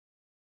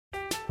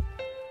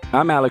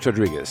I'm Alex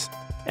Rodriguez.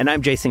 And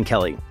I'm Jason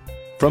Kelly.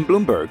 From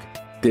Bloomberg,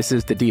 this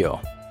is The Deal.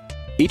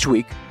 Each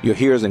week, you'll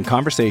hear us in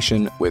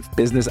conversation with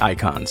business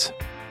icons.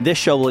 This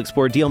show will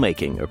explore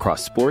deal-making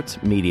across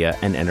sports, media,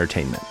 and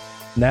entertainment.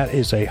 That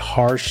is a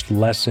harsh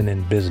lesson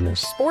in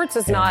business. Sports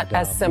is not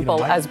as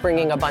simple as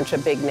bringing a bunch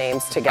of big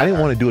names together. I didn't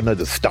want to do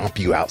another stomp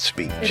you out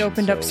speech. It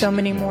opened up so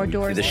many more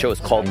doors. The show is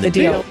called The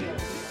Deal.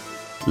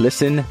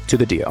 Listen to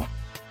The Deal.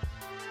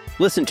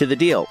 Listen to The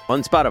Deal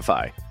on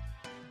Spotify.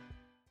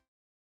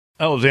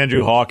 That was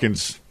Andrew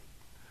Hawkins,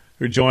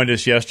 who joined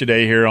us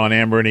yesterday here on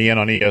Amber and Ian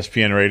on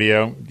ESPN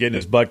Radio, getting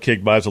his butt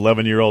kicked by his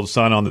 11-year-old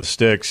son on the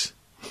sticks.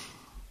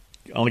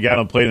 Only guy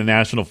who played in the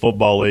National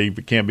Football League,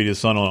 but can't beat his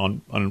son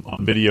on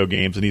video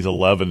games, and he's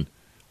 11.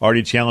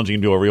 Already challenging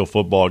him to a real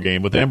football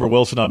game. With Amber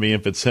Wilson on me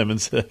and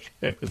Fitzsimmons,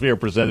 we are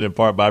presented in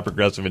part by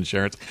Progressive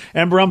Insurance.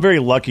 Amber, I'm very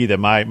lucky that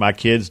my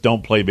kids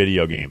don't play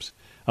video games.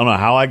 I don't know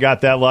how I got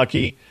that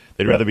lucky.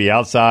 They'd rather be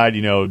outside,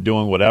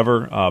 doing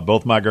whatever.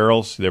 Both my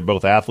girls, they're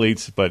both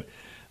athletes, but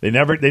they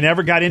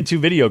never got into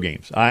video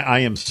games.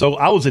 I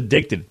was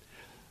addicted.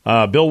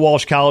 Bill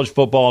Walsh College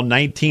Football,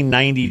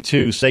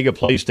 1992, Sega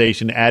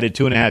PlayStation added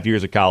 2.5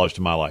 years of college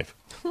to my life.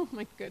 Oh,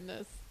 my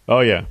goodness. Oh,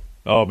 yeah.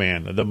 Oh,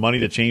 man. The money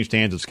that changed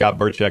hands at Scott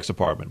Burchek's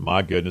apartment.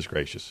 My goodness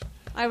gracious.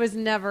 I was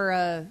never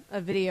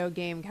a video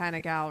game kind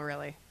of gal,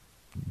 really.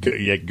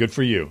 Good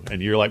for you.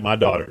 And you're like my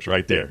daughters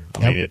right there.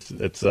 I mean,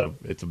 it's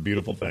a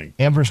beautiful thing.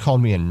 Amber's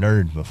called me a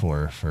nerd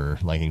before for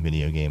liking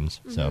video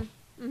games. So,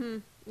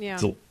 Yeah.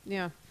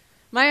 Yeah.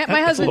 My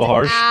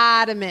husband's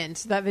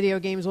adamant that video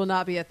games will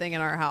not be a thing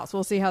in our house.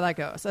 We'll see how that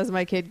goes as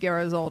my kid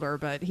grows older,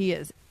 but he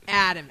is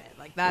adamant.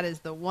 Like, that is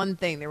the one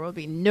thing. There will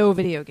be no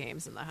video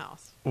games in the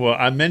house. Well,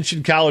 I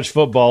mentioned college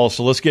football,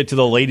 so let's get to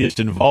the latest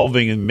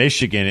involving in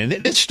Michigan. And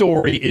this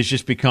story has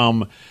just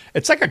become,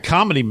 it's like a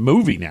comedy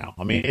movie now.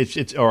 I mean,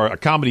 it's or a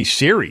comedy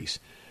series.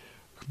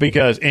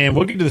 And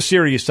we'll get to the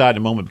serious side in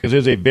a moment, because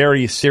there's a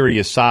very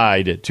serious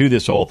side to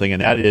this whole thing,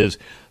 and that is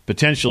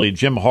potentially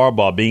Jim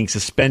Harbaugh being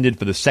suspended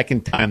for the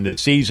second time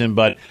this season.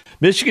 But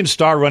Michigan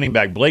star running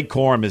back Blake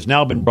Corum has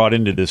now been brought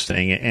into this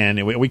thing,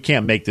 and we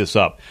can't make this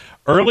up.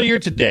 Earlier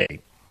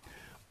today,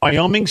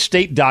 Wyoming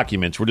state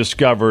documents were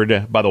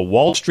discovered by the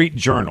Wall Street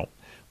Journal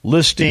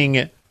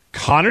listing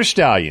Connor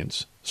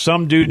Stalions,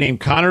 some dude named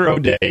Connor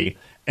O'Day,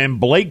 and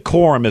Blake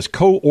Corum as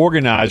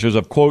co-organizers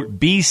of, quote,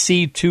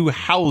 BC2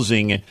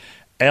 Housing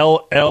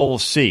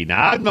LLC.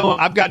 Now,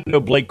 I've gotten to know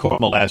Blake Corum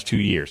the last 2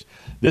 years.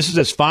 This is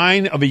as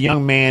fine of a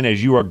young man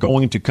as you are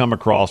going to come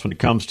across when it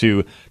comes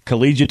to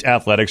collegiate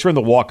athletics or in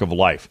the walk of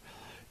life.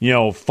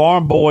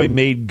 Farm boy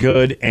made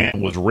good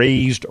and was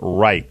raised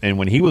right. And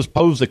when he was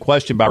posed the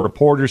question by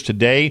reporters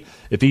today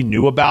if he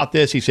knew about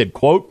this, he said,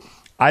 quote,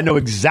 I know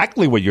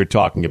exactly what you're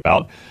talking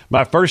about.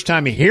 My first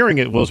time hearing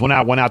it was when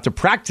I went out to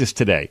practice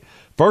today.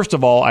 First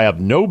of all, I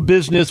have no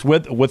business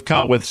with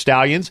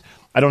Stalions.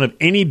 I don't have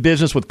any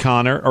business with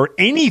Connor or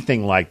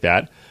anything like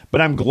that.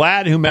 But I'm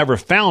glad whomever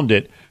found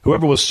it,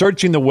 whoever was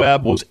searching the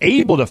web, was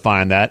able to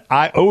find that.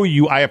 I owe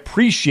you. I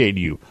appreciate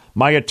you.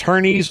 My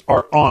attorneys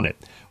are on it.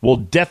 We'll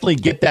definitely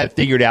get that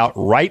figured out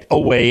right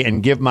away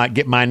and get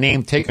my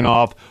name taken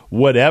off,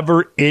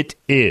 whatever it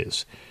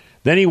is.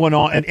 Then he went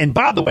on. And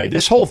by the way,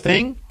 this whole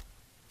thing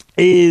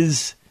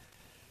is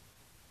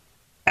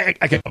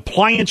like an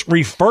appliance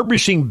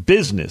refurbishing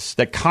business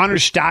that Connor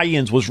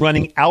Stalions was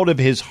running out of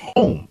his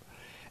home.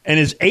 And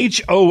his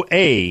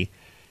HOA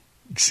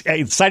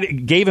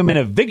gave him an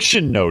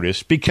eviction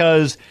notice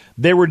because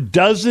there were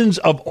dozens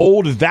of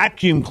old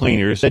vacuum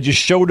cleaners that just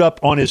showed up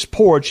on his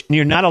porch, and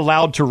you're not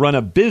allowed to run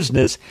a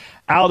business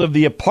out of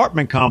the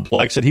apartment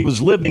complex that he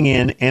was living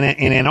in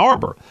Ann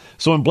Arbor.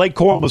 So when Blake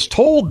Corum was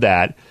told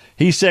that,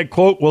 he said,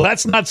 quote, well,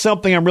 that's not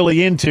something I'm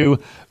really into.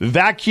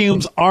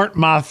 Vacuums aren't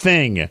my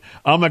thing.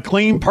 I'm a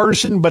clean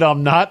person, but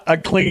I'm not a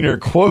cleaner,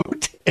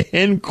 quote,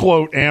 end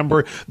quote,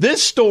 Amber.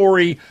 This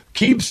story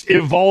keeps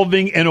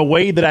evolving in a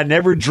way that I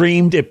never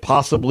dreamed it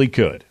possibly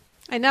could.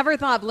 I never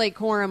thought Blake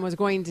Corum was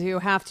going to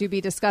have to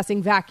be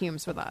discussing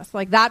vacuums with us.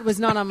 Like, that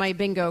was not on my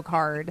bingo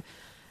card.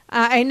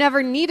 I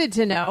never needed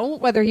to know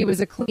whether he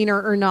was a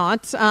cleaner or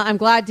not. I'm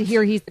glad to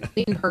hear he's a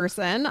clean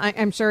person.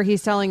 I'm sure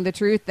he's telling the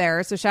truth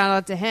there, so shout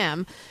out to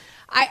him.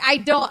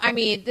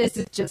 This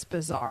is just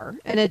bizarre.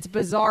 And it's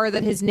bizarre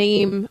that his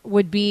name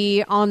would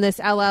be on this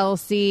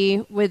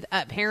LLC with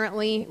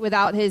apparently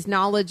without his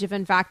knowledge, if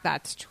in fact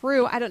that's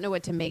true. I don't know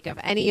what to make of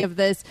any of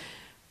this.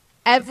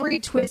 Every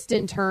twist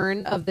and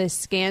turn of this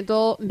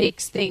scandal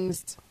makes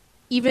things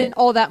even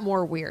all that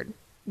more weird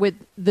with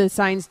the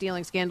sign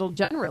stealing scandal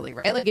generally,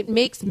 right? Like, it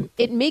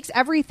makes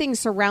everything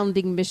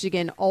surrounding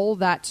Michigan all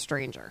that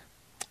stranger.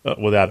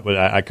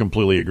 I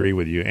completely agree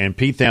with you. And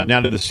Pete,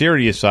 now to the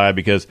serious side,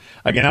 because,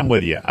 again, I'm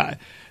with you.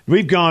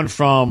 We've gone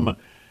from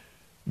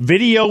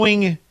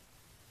videoing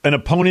an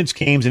opponent's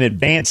games and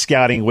advanced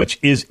scouting, which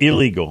is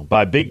illegal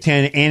by Big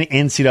Ten and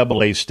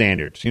NCAA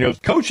standards.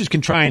 Coaches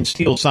can try and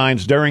steal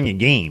signs during a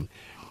game.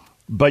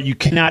 but you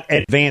cannot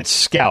advance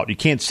scout. You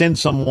can't send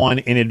someone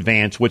in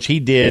advance, which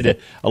he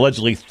did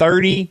allegedly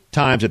 30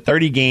 times at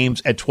 30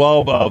 games at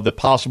 12 of the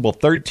possible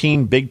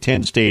 13 Big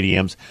Ten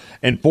stadiums,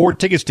 and 4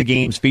 tickets to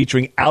games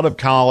featuring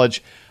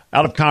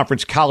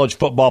out-of-conference college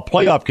football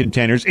playoff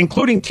contenders,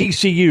 including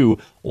TCU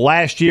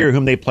last year,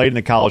 whom they played in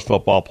the college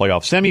football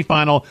playoff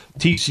semifinal,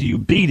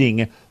 TCU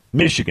beating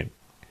Michigan.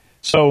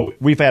 So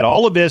we've had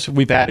all of this.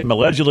 We've had him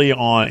allegedly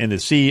on the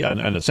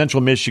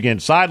Central Michigan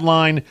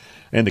sideline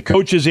in the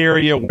coaches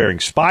area wearing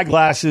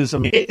spyglasses. I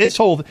mean, it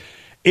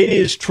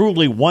is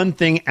truly one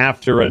thing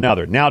after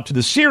another. Now, to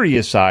the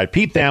serious side,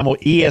 Pete Thamel,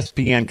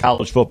 ESPN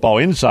college football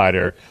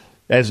insider,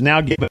 has now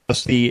given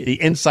us the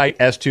insight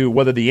as to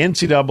whether the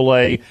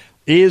NCAA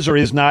is or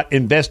is not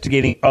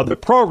investigating other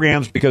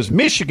programs, because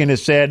Michigan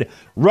has said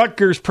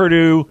Rutgers,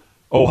 Purdue,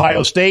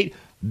 Ohio State,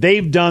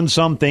 they've done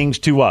some things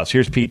to us.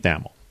 Here's Pete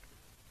Thamel.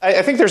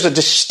 I think there's a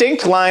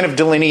distinct line of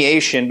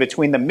delineation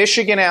between the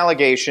Michigan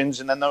allegations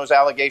and then those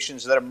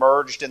allegations that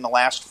emerged in the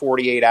last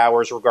 48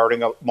 hours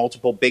regarding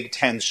multiple Big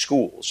Ten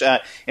schools.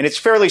 And it's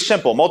fairly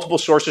simple. Multiple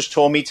sources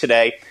told me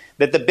today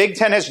that the Big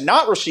Ten has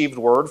not received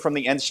word from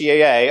the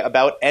NCAA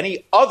about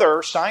any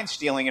other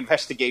sign-stealing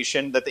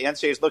investigation that the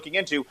NCAA is looking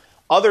into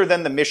other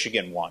than the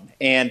Michigan one.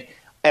 And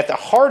at the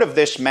heart of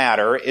this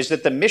matter is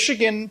that the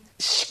Michigan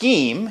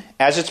scheme,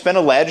 as it's been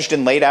alleged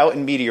and laid out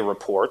in media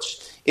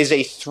reports, is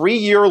a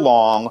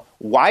 3-year-long,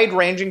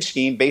 wide-ranging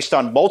scheme based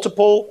on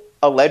multiple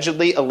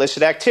allegedly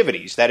illicit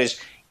activities. That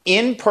is,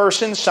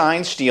 in-person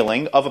sign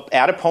stealing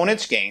at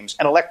opponents' games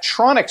and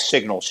electronic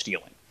signal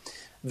stealing.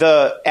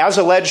 As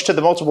alleged to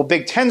the multiple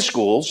Big Ten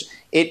schools,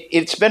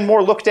 it's been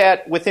more looked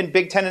at within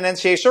Big Ten and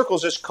NCAA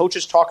circles as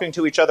coaches talking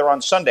to each other on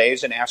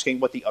Sundays and asking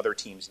what the other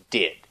teams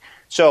did.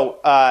 So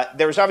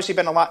there's obviously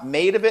been a lot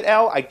made of it,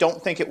 Al. I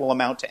don't think it will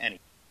amount to anything.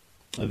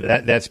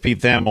 That's Pete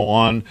Thamel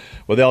on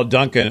with Al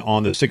Duncan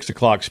on the 6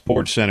 o'clock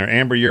Sports Center.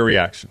 Amber, your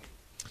reaction?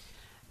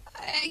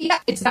 Yeah,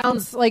 it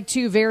sounds like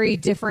two very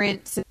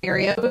different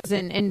scenarios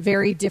and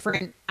very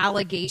different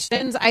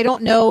allegations. I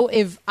don't know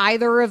if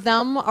either of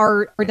them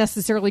are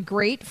necessarily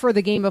great for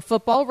the game of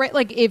football, right?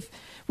 Like, if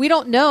we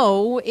don't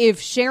know if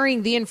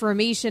sharing the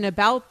information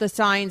about the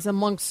signs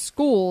amongst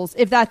schools,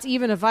 if that's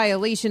even a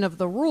violation of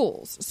the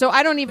rules. So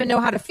I don't even know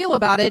how to feel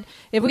about it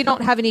if we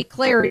don't have any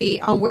clarity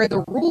on where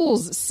the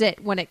rules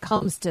sit when it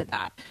comes to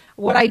that.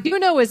 What I do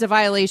know is a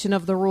violation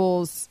of the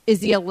rules is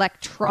the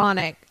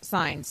electronic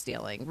sign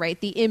stealing, right?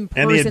 The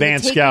in-person, and the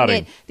advanced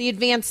scouting. The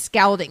advanced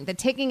scouting, the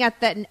taking at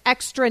that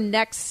extra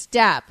next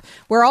step,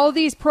 where all of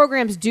these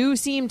programs do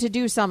seem to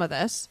do some of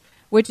this,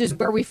 which is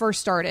where we first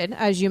started,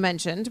 as you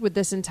mentioned, with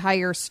this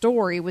entire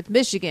story with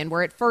Michigan,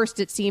 where at first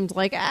it seemed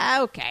like,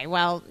 okay,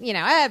 well,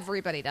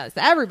 everybody does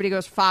that. Everybody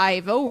goes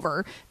 5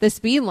 over the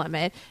speed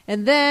limit.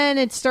 And then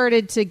it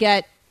started to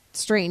get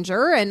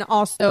stranger and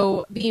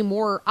also be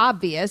more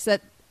obvious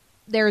that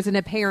there's an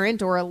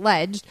apparent or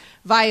alleged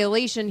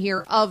violation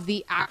here of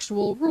the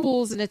actual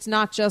rules, and it's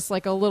not just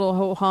like a little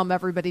ho-hum,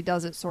 everybody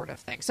does it sort of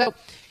thing. So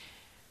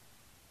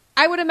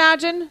I would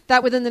imagine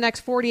that within the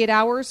next 48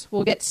 hours,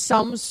 we'll get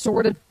some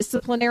sort of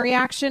disciplinary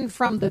action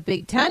from the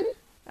Big Ten.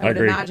 I would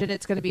imagine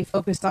it's going to be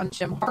focused on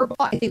Jim Harbaugh.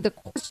 I think the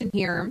question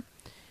here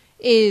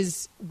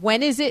is,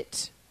 when is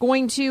it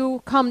going to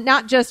come,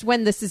 not just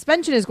when the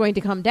suspension is going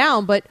to come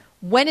down, but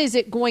when is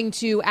it going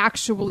to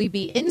actually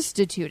be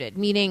instituted?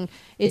 Meaning,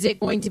 is it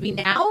going to be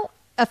now,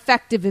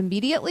 effective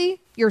immediately?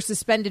 You're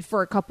suspended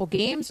for a couple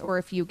games or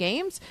a few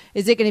games.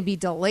 Is it going to be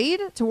delayed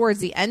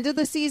towards the end of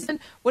the season?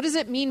 What does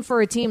it mean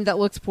for a team that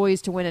looks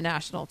poised to win a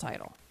national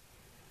title?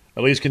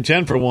 At least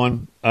contend for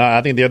one.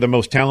 I think they're the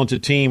most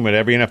talented team with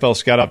every NFL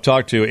scout I've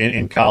talked to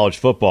in college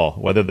football.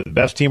 Whether they're the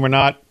best team or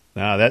not,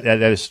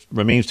 that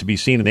remains to be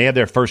seen. And they had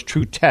their first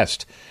true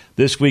test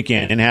this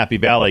weekend in Happy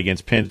Valley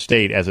against Penn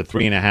State as a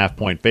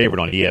 3.5-point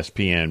favorite on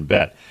ESPN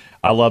Bet.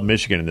 I love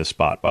Michigan in this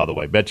spot, by the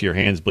way. Bet to your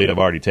hands bleed. I've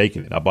already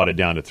taken it. I bought it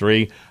down to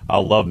 3. I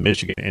love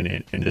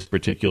Michigan in this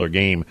particular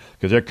game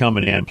because they're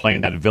coming in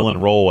playing that villain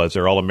role as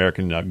their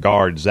All-American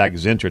guard, Zach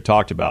Zinter,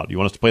 talked about. You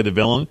want us to play the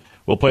villain?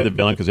 We'll play the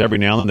villain because every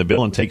now and then the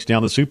villain takes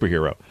down the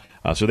superhero.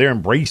 So they're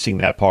embracing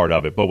that part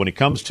of it. But when it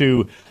comes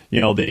to,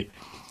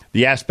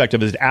 the aspect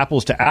of it,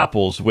 apples to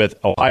apples with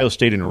Ohio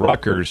State and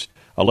Rutgers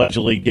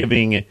allegedly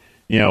giving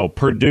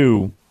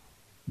Purdue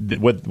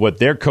what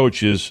their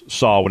coaches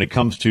saw when it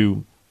comes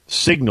to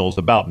signals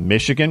about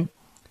Michigan.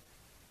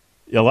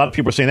 A lot of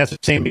people are saying that's the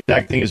same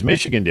exact thing as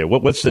Michigan did.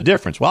 What's the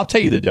difference? Well, I'll tell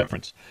you the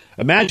difference.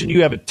 Imagine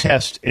you have a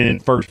test in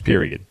first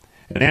period.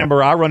 And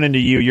Amber, I run into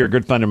you. You're a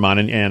good friend of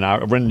mine, and I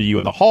run into you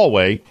in the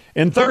hallway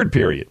in third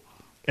period.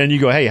 And you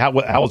go, hey, how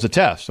was the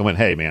test? I went,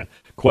 hey, man,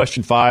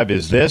 question 5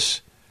 is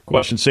this.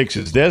 Question 6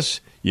 is this.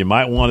 You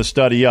might want to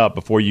study up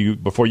before you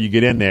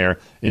get in there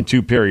in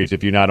 2 periods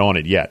if you're not on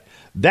it yet.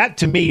 That,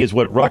 to me, is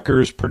what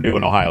Rutgers, Purdue,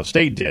 and Ohio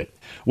State did.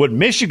 What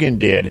Michigan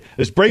did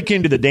is break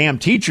into the damn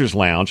teacher's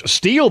lounge,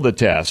 steal the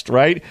test,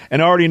 right,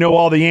 and already know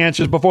all the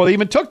answers before they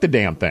even took the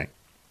damn thing.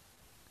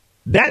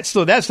 That's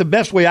the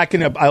best way I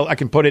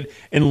can put it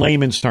in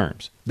layman's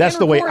terms. That's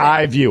the way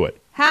I view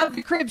it. Have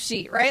the crib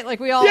sheet, right? Like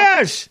we all.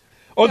 Yes.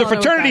 Or the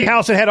fraternity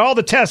house that had all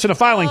the tests in a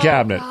filing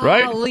cabinet,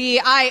 right?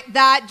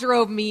 That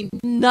drove me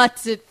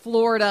nuts at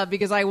Florida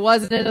because I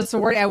wasn't in a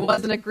sorority. I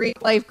wasn't a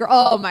Greek life girl.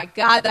 Oh, my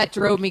God, that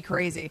drove me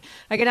crazy.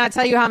 I cannot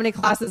tell you how many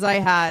classes I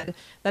had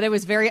that it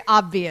was very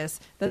obvious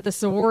that the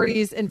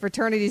sororities and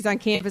fraternities on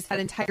campus had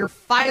entire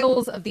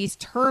files of these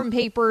term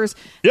papers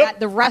that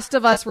the rest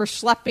of us were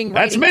schlepping,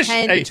 writing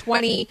 10,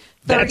 20,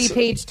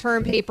 30-page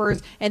term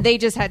papers, and they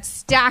just had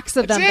stacks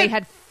of them. They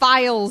had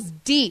files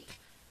deep.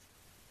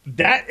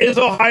 That is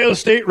Ohio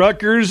State,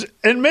 Rutgers,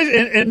 and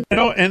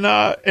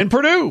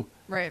Purdue.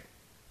 Right.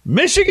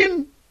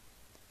 Michigan,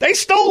 they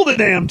stole the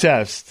damn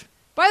test.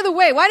 By the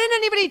way, why didn't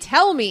anybody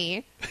tell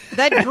me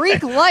that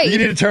Greek life you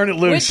need to turn it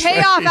loose. would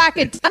pay off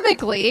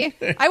academically?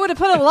 I would have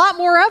put a lot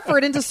more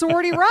effort into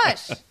Sorority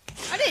Rush.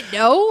 I didn't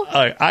know.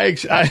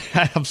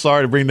 I'm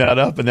sorry to bring that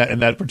up in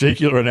that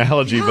particular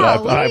analogy, but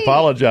I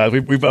apologize.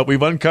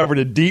 We've uncovered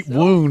a deep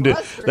wound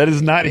that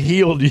is not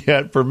healed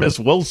yet for Miss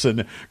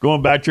Wilson,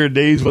 going back to her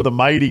days with the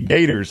mighty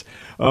Gators.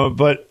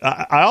 But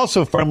I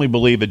also firmly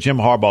believe that Jim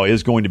Harbaugh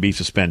is going to be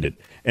suspended.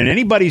 And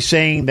anybody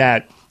saying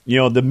that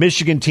the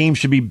Michigan team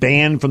should be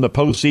banned from the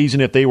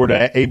postseason if they were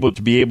able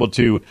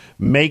to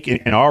make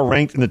and are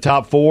ranked in the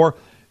top 4,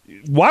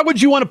 why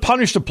would you want to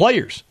punish the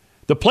players?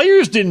 The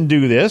players didn't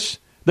do this.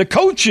 The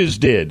coaches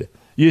did.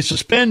 You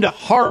suspend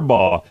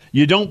Harbaugh.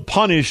 You don't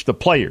punish the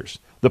players.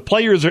 The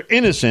players are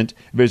innocent.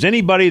 If there's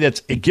anybody that's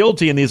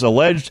guilty in this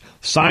alleged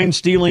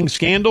sign-stealing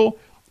scandal,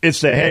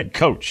 it's the head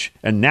coach,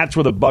 and that's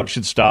where the buck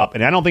should stop.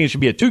 And I don't think it should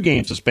be a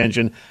 2-game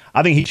suspension.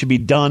 I think he should be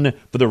done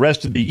for the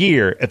rest of the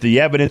year if the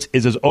evidence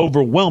is as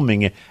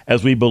overwhelming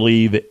as we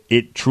believe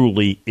it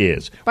truly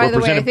is. By the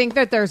way, I think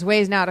that there's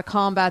ways now to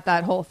combat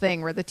that whole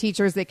thing where the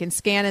teachers, they can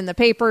scan in the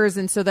papers,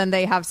 and so then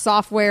they have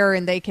software,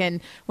 and they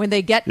can, when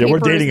they get papers, we're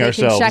dating they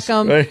ourselves. Can check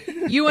them.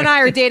 Right? You and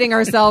I are dating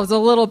ourselves a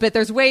little bit.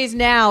 There's ways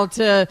now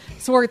to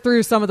sort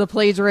through some of the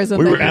plagiarism.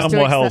 We were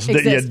Animal Health,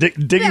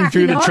 digging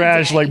through the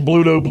trash like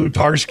Bluto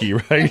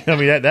Blutarski, right? I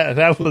mean,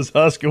 that was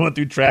us going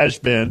through trash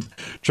bin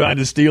trying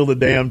to steal the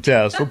damn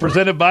test. We're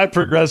presented by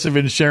Progressive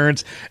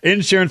Insurance.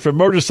 Insurance for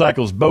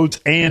motorcycles,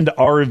 boats, and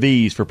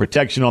RVs for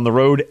protection on the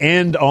road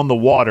and on the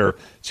water.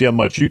 See how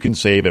much you can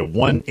save at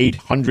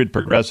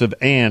 1-800-PROGRESSIVE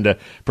and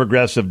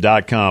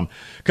Progressive.com.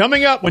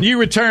 Coming up, when you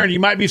return, you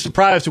might be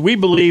surprised who we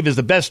believe is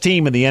the best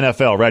team in the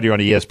NFL right here on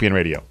ESPN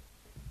Radio.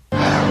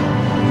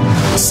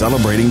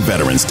 Celebrating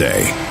Veterans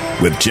Day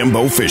with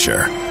Jimbo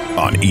Fisher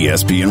on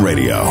ESPN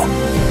Radio.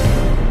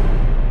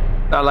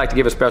 I'd like to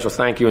give a special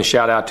thank you and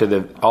shout out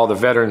to all the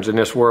veterans in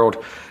this world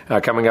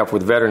coming up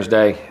with Veterans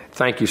Day.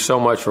 Thank you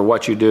so much for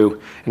what you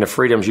do and the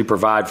freedoms you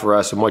provide for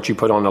us and what you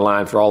put on the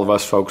line for all of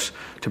us folks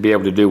to be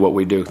able to do what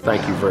we do.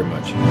 Thank you very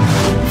much.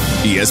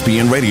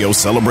 ESPN Radio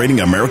celebrating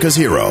America's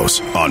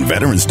heroes on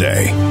Veterans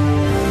Day.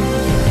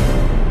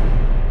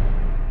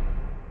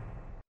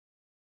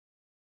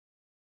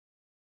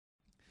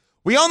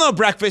 We all know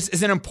breakfast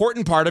is an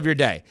important part of your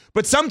day,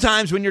 but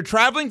sometimes when you're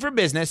traveling for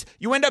business,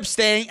 you end up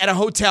staying at a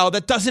hotel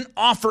that doesn't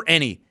offer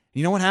any.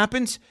 You know what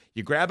happens?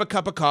 You grab a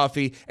cup of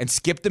coffee and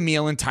skip the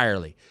meal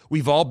entirely.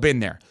 We've all been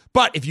there.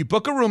 But if you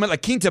book a room at La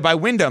Quinta by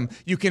Wyndham,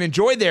 you can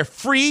enjoy their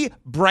free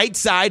Bright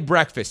Side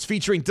breakfast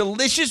featuring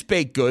delicious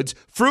baked goods,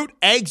 fruit,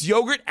 eggs,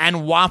 yogurt,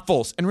 and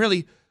waffles. And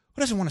really, who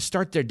doesn't want to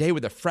start their day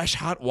with a fresh,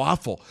 hot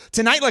waffle?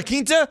 Tonight, La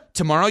Quinta,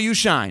 tomorrow you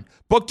shine.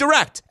 Book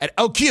direct at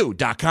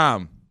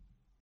LQ.com.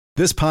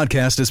 This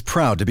podcast is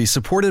proud to be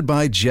supported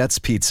by Jets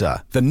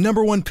Pizza, the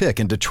 #1 pick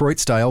in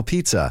Detroit-style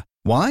pizza.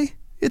 Why?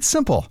 It's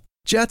simple.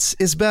 Jets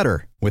is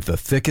better. With the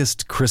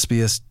thickest,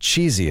 crispiest,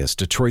 cheesiest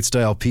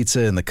Detroit-style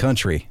pizza in the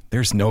country,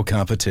 there's no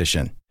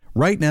competition.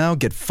 Right now,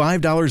 get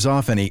 $5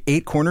 off any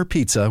 8-corner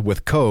pizza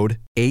with code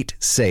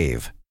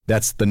 8SAVE.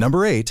 That's the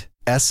number 8,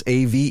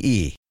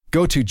 S-A-V-E.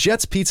 Go to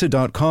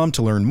jetspizza.com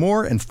to learn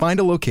more and find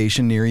a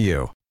location near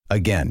you.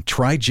 Again,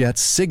 try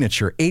Jet's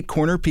signature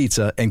 8-corner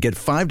pizza and get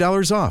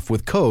 $5 off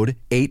with code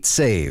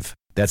 8SAVE.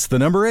 That's the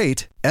number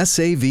 8,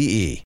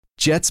 S-A-V-E.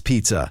 Jet's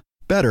Pizza.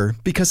 Better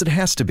because it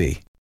has to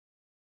be.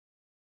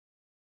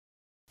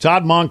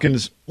 Todd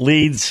Monken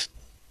leads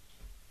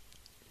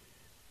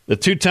the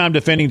 2-time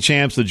defending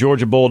champs, the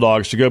Georgia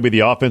Bulldogs, to go be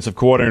the offensive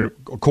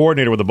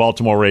coordinator with the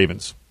Baltimore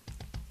Ravens.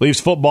 Leaves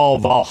football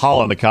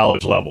Valhalla on the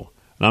college level.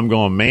 And I'm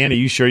going, man, are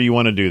you sure you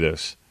want to do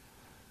this?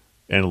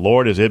 And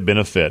Lord, has it been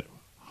a fit.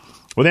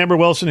 With Amber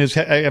Wilson, who's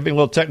having a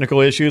little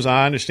technical issues,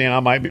 I understand I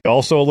might be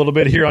also a little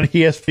bit here on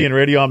ESPN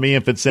Radio. I'm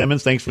Ian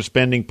Fitzsimmons. Thanks for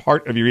spending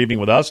part of your evening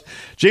with us.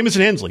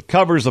 Jamison Hensley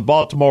covers the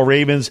Baltimore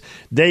Ravens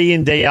day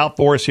in, day out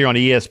for us here on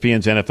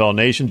ESPN's NFL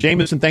Nation.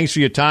 Jamison, thanks for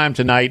your time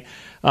tonight.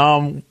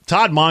 Todd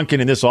Monken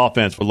in this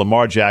offense with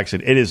Lamar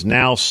Jackson, it is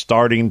now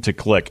starting to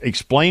click.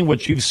 Explain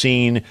what you've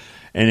seen,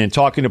 and in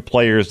talking to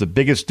players, the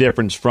biggest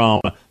difference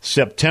from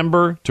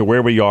September to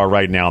where we are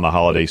right now in the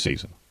holiday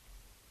season.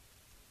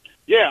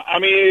 Yeah, I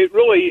mean,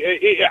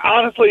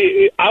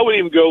 honestly, I would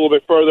even go a little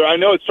bit further. I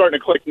know it's starting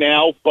to click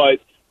now, but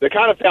the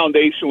kind of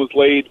foundation was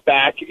laid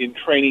back in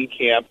training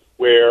camp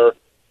where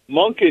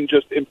Monken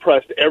just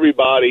impressed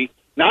everybody,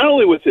 not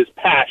only with his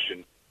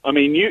passion. I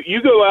mean,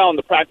 you go out on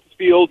the practice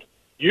field,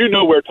 you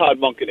know where Todd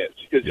Monken is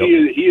because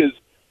he is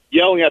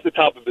yelling at the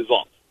top of his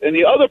lungs. And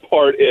the other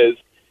part is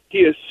he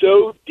is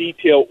so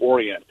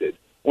detail-oriented.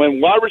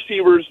 When wide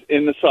receivers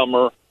in the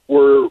summer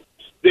were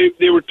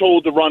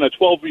told to run a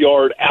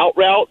 12-yard out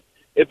route,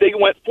 if they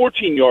went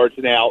 14 yards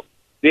and out,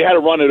 they had to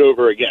run it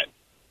over again.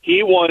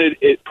 He wanted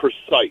it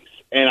precise,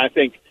 and I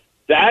think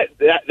that's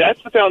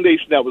the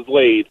foundation that was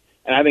laid,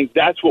 and I think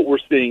that's what we're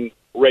seeing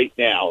right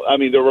now. I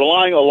mean, they're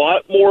relying a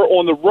lot more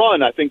on the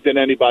run, I think, than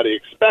anybody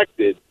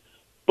expected,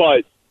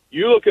 but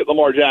you look at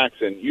Lamar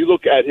Jackson, you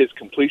look at his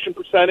completion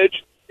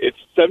percentage, it's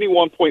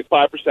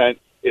 71.5%.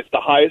 It's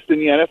the highest in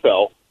the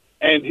NFL,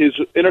 and his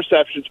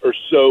interceptions are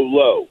so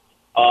low.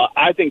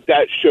 I think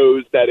that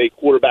shows that a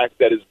quarterback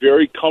that is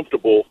very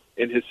comfortable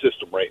in his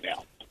system right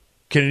now.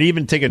 Can it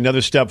even take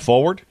another step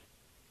forward?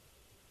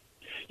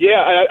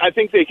 Yeah, I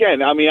think they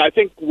can. I mean, I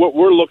think what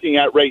we're looking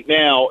at right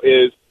now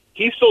is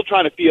he's still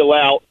trying to feel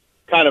out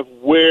kind of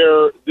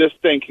where this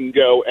thing can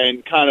go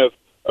and kind of,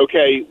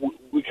 okay,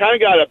 we kind of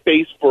got a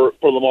base for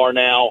Lamar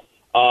now.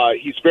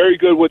 He's very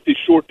good with the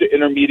short to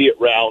intermediate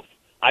routes.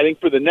 I think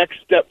for the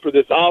next step for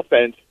this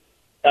offense,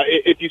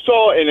 if you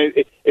saw, and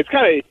it's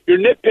kind of, you're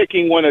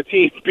nitpicking when a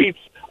team beats,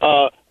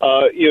 the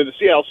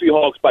Seattle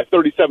Seahawks by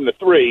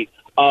 37-3,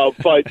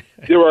 but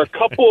there were a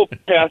couple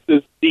of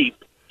passes deep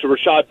to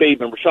Rashad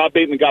Bateman. Rashad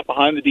Bateman got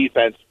behind the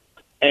defense,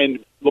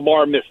 and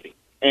Lamar missed him.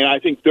 And I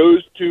think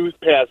those two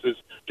passes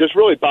just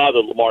really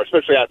bothered Lamar,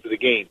 especially after the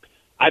game.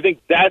 I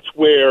think that's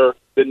where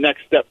the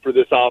next step for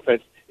this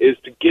offense is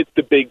to get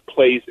the big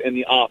plays in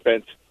the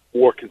offense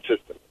more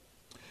consistent.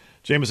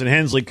 Jamison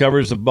Hensley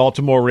covers the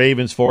Baltimore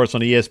Ravens for us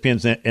on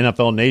ESPN's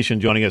NFL Nation,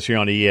 joining us here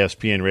on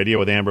ESPN Radio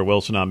with Amber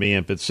Wilson. I'm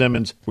Ian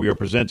Fitzsimmons. We are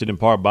presented in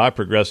part by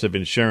Progressive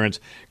Insurance.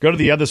 Go to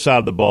the other side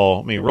of the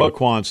ball. I mean,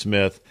 Roquan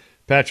Smith,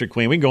 Patrick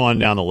Queen, we can go on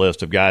down the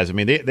list of guys. I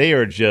mean, they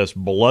are just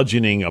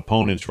bludgeoning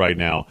opponents right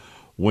now.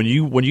 When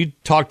you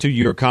talk to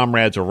your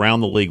comrades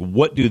around the league,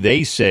 what do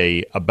they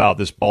say about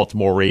this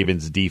Baltimore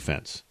Ravens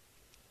defense?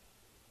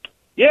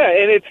 Yeah,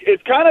 and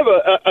it's kind of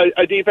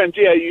a defense.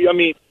 Yeah,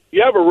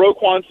 you have a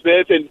Roquan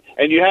Smith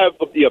and you have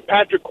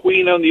Patrick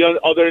Queen on the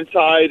other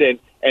inside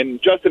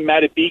and Justin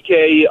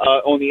Madubuike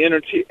on the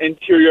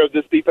interior of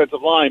this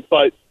defensive line.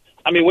 But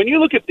I mean, when you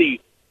look at the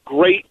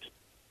great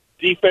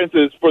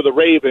defenses for the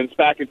Ravens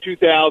back in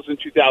 2000,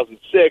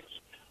 2006,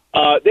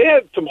 they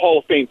had some Hall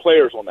of Fame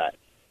players on that.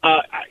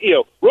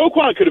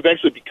 Roquan could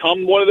eventually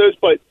become one of those,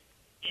 but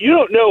you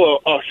don't know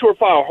a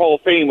surefire Hall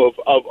of Fame of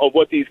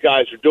what these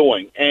guys are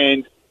doing.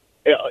 And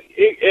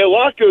a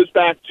lot goes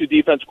back to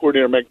defense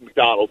coordinator Mike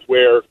McDonald,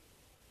 where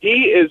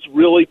he is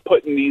really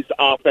putting these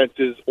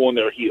offenses on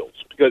their heels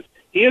because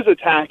he is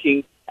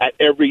attacking at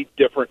every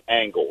different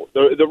angle.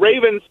 The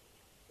Ravens,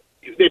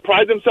 they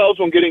pride themselves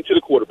on getting to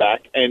the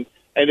quarterback, and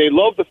they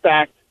love the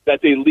fact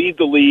that they lead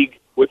the league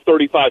with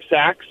 35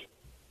 sacks,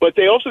 but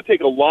they also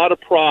take a lot of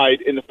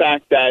pride in the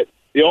fact that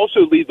they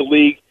also lead the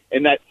league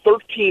in that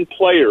 13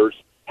 players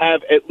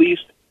have at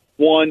least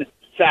one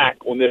sack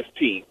on this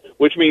team,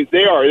 which means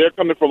they're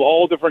coming from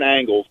all different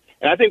angles.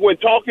 And I think when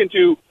talking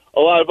to a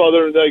lot of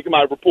other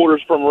my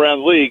reporters from around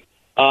the league,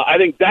 I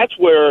think that's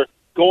where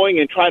going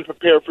and trying to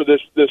prepare for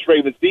this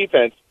Ravens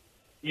defense,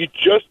 you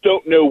just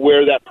don't know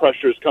where that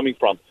pressure is coming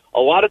from. A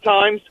lot of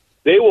times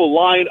they will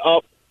line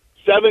up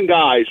 7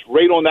 guys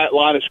right on that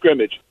line of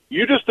scrimmage.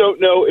 You just don't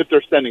know if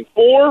they're sending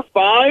 4,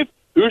 5,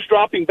 who's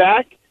dropping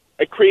back.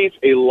 It creates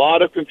a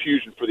lot of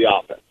confusion for the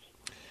offense.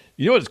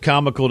 You know what's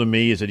comical to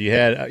me is that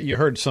you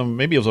heard some,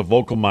 maybe it was a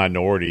vocal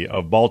minority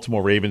of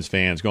Baltimore Ravens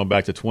fans going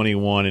back to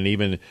 21 and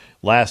even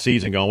last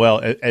season going, well,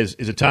 is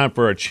it time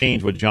for a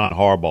change with John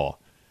Harbaugh?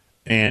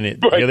 And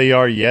here they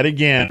are yet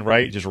again,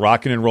 right, just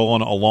rocking and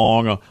rolling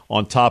along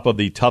on top of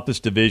the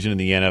toughest division in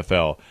the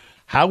NFL.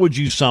 How would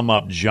you sum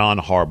up John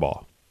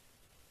Harbaugh?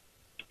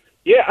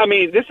 Yeah, I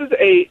mean, this is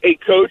a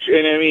coach,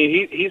 and I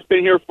mean, he's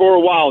been here for a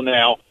while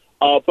now,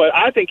 but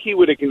I think he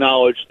would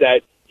acknowledge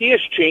that he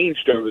has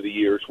changed over the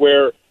years,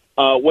 where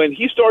when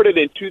he started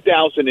in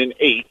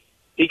 2008,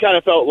 he kind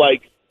of felt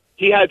like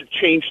he had to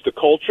change the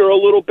culture a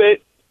little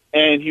bit,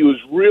 and he was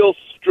real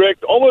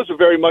strict, almost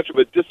very much of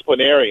a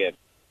disciplinarian.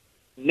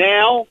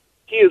 Now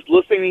he is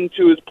listening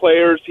to his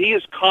players. He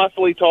is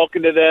constantly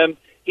talking to them.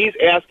 He's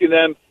asking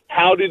them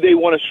how do they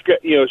want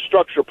to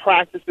structure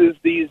practices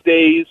these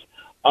days.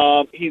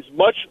 He's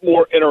much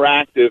more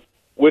interactive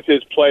with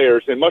his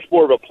players and much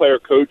more of a player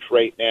coach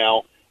right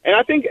now. And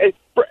I think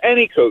for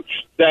any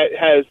coach that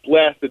has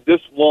lasted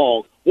this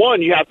long,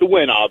 1, you have to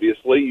win,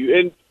 obviously,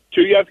 and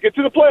 2, you have to get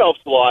to the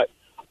playoffs a lot.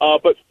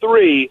 But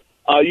 3,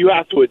 you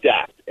have to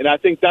adapt. And I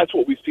think that's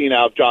what we've seen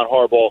out of John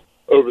Harbaugh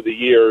over the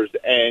years.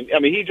 And, I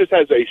mean, he just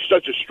has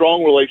such a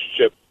strong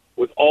relationship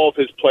with all of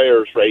his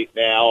players right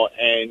now.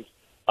 And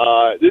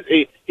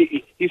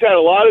he's had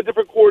a lot of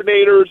different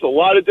coordinators, a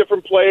lot of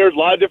different players, a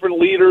lot of different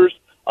leaders,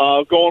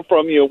 going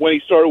from, when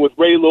he started with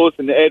Ray Lewis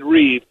and Ed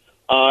Reed.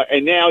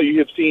 And now you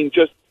have seen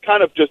just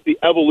the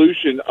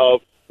evolution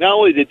of not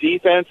only the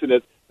defense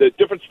and the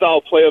different style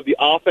of play of the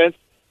offense.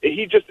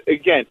 He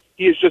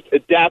has just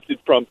adapted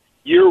from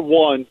year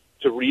one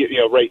to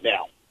right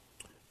now.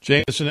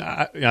 Jameson,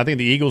 I think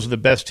the Eagles are the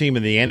best team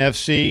in the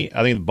NFC.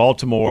 I think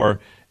Baltimore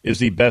is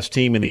the best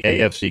team in the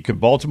AFC. Could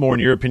Baltimore,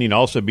 in your opinion,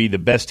 also be the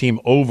best team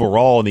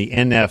overall in the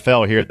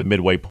NFL here at the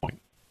midway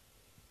point?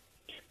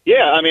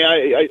 Yeah, I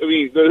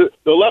mean, the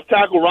left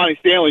tackle Ronnie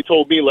Stanley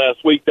told me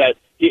last week that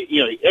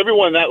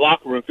everyone in that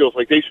locker room feels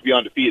like they should be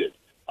undefeated.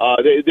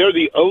 They're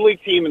the only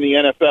team in the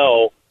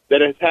NFL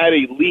that has had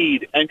a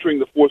lead entering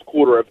the fourth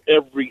quarter of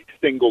every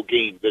single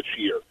game this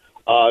year.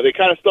 They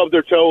kind of stubbed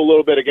their toe a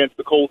little bit against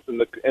the Colts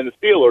and the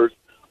Steelers,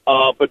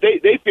 but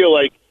they feel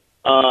like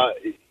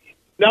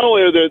not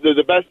only are they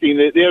the best team,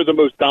 they're the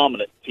most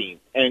dominant team.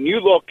 And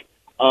you look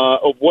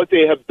of what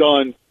they have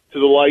done to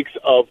the likes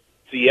of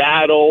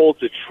Seattle,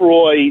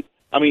 Detroit.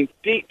 I mean,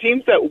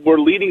 teams that were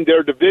leading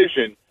their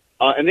division,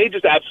 and they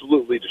just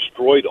absolutely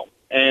destroyed them.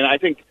 And I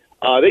think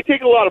they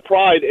take a lot of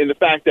pride in the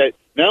fact that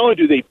not only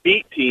do they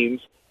beat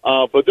teams,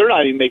 but they're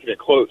not even making it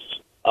close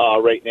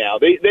right now.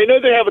 They know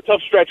they have a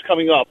tough stretch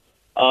coming up.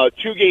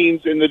 2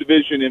 games in the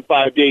division in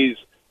 5 days,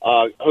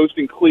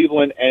 hosting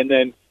Cleveland and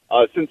then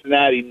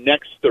Cincinnati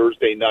next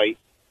Thursday night.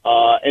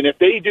 And if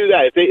they do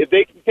that, if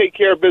they can take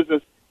care of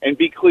business and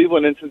beat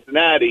Cleveland and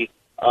Cincinnati,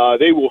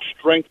 they will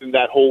strengthen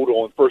that hold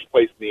on first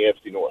place in the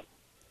AFC North.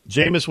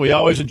 Jameis, we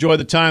always enjoy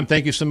the time.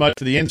 Thank you so much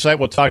for the insight.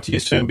 We'll talk to you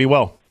soon. Be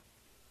well.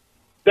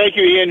 Thank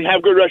you, Ian. Have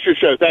a good rest of your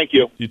show. Thank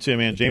you. You too,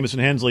 man. Jamison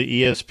Hensley,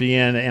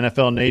 ESPN,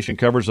 NFL Nation,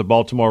 covers the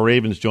Baltimore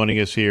Ravens, joining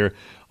us here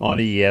on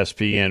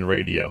ESPN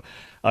Radio.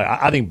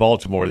 I think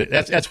Baltimore,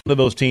 that's one of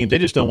those teams, they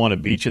just don't want to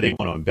beat you. They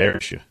want to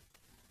embarrass you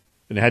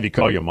and have you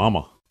call your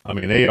mama. I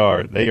mean, they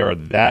are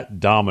that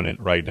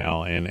dominant right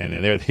now, and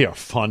they are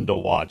fun to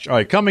watch. All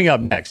right, coming up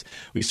next,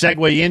 we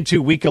segue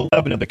into Week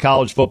 11 of the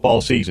college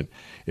football season.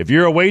 If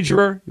you're a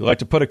wagerer, you like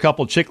to put a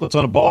couple chiclets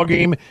on a ball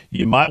game,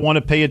 you might want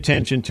to pay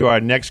attention to our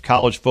next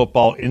college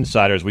football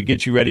insider as we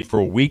get you ready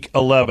for Week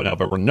 11 of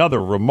another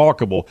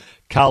remarkable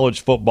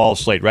college football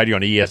slate right here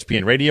on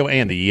ESPN Radio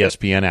and the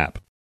ESPN app.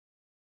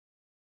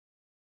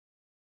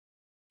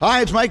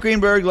 Hi, it's Mike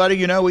Greenberg letting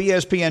you know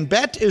ESPN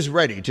Bet is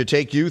ready to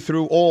take you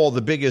through all the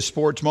biggest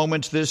sports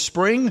moments this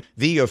spring.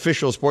 The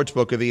official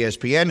sportsbook of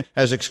ESPN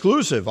has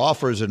exclusive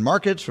offers and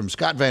markets from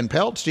Scott Van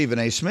Pelt, Stephen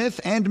A. Smith,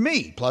 and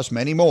me, plus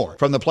many more.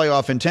 From the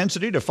playoff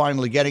intensity to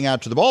finally getting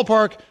out to the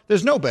ballpark,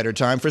 there's no better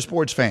time for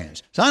sports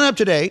fans. Sign up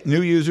today.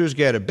 New users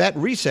get a bet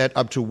reset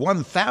up to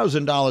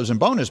 $1,000 in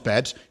bonus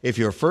bets if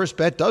your first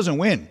bet doesn't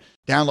win.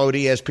 Download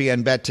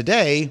ESPN Bet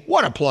today.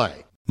 What a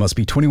play. Must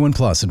be 21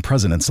 plus and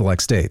present in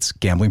select states.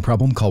 Gambling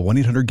problem? Call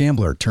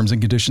 1-800-GAMBLER. Terms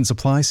and conditions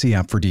apply. See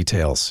app for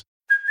details.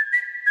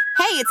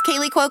 Hey, it's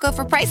Kaylee Cuoco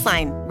for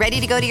Priceline. Ready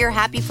to go to your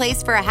happy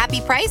place for a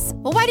happy price?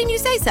 Well, why didn't you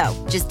say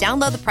so? Just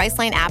download the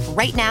Priceline app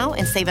right now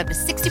and save up to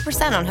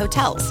 60% on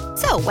hotels.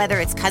 So whether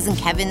it's Cousin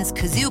Kevin's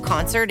Kazoo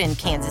Concert in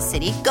Kansas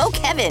City, go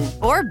Kevin,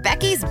 or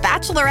Becky's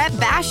Bachelorette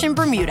Bash in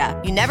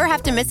Bermuda, you never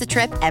have to miss a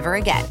trip ever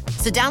again.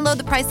 So download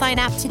the Priceline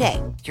app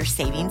today. Your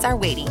savings are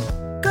waiting.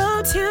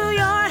 Go to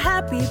your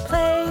happy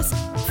place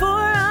for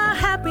a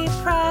happy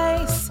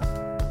price.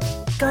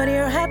 Go to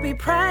your happy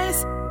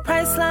price,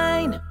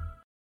 Priceline.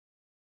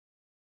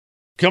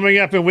 Coming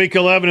up in Week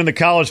 11 in the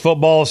college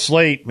football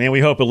slate, man, we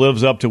hope it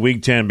lives up to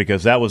Week 10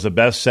 because that was the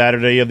best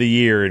Saturday of the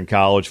year in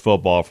college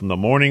football. From the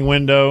morning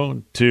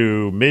window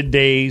to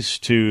middays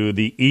to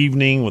the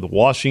evening with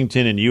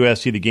Washington and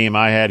USC, the game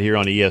I had here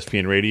on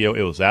ESPN Radio,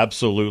 it was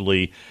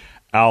absolutely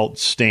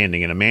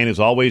outstanding. And a man who's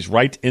always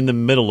right in the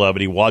middle of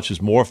it, he watches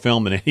more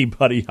film than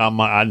anybody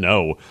I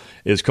know,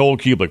 is Cole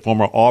Kublik,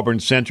 former Auburn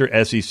Center,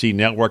 SEC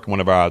Network, one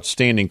of our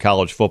outstanding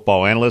college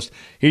football analysts.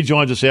 He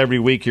joins us every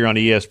week here on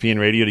ESPN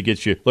Radio to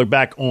get you look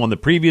back on the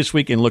previous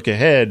week and look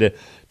ahead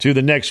to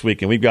the next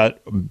week. And we've got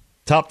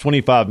top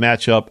 25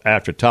 matchup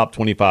after top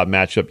 25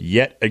 matchup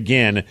yet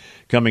again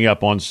coming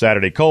up on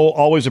Saturday. Cole,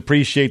 always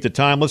appreciate the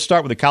time. Let's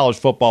start with the college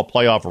football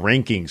playoff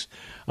rankings.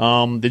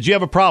 Did you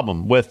have a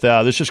problem with,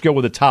 let's just go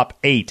with the top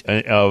 8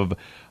 of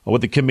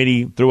what the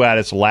committee threw at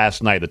us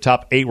last night. The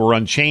top 8 were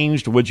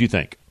unchanged. What'd you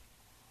think?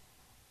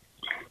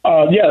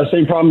 Yeah, the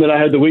same problem that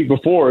I had the week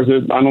before is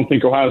that I don't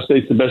think Ohio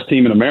State's the best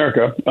team in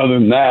America. Other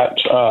than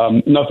that,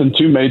 nothing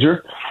too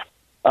major.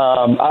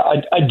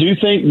 I do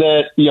think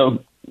that,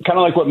 kind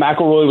of like what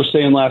McElroy was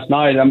saying last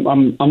night, I'm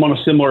on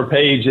a similar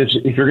page.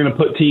 If you're going to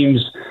put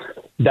teams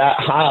that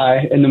high,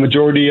 and the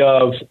majority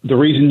of the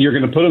reason you're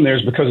going to put them there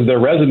is because of their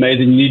resume,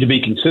 then you need to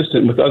be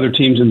consistent with other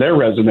teams and their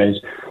resumes.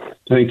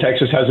 I think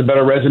Texas has a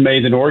better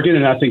resume than Oregon,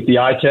 and I think the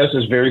eye test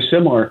is very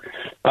similar.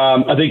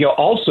 I think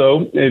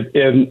also,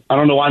 and I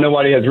don't know why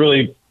nobody has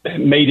really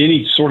made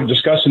any sort of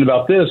discussion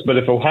about this, but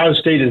if Ohio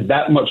State is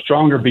that much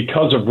stronger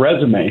because of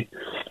resume,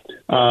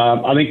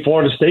 I think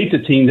Florida State's a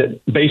team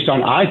that, based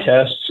on eye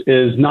tests,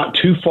 is not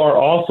too far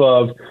off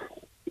of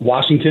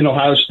Washington,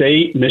 Ohio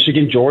State,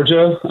 Michigan,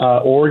 Georgia,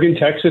 Oregon,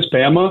 Texas,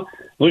 Bama.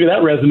 Look at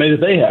that resume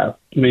that they have.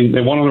 I mean,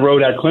 they won on the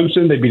road at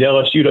Clemson. They beat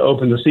LSU to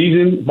open the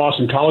season.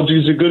 Boston College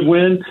is a good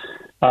win.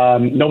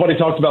 Nobody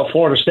talked about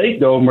Florida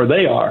State, though, and where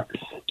they are.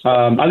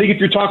 I think if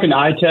you're talking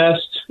eye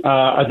test,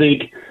 I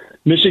think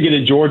Michigan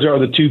and Georgia are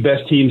the two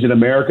best teams in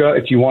America.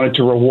 If you wanted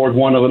to reward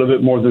one a little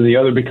bit more than the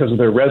other because of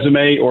their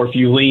resume, or if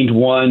you leaned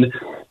one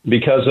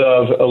because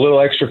of a little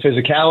extra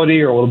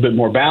physicality or a little bit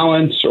more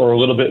balance or a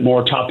little bit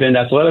more top-end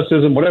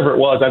athleticism, whatever it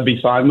was, I'd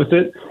be fine with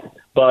it.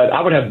 But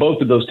I would have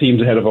both of those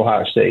teams ahead of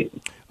Ohio State.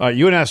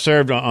 You and I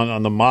served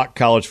on the mock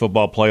college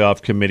football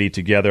playoff committee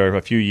together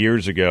a few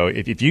years ago.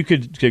 If you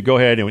could go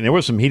ahead, and there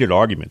were some heated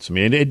arguments. I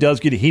mean, it does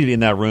get heated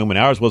in that room, and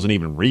ours wasn't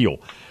even real.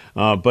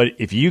 But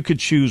if you could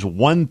choose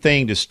one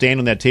thing to stand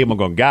on that table and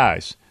go,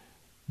 guys,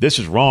 this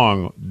is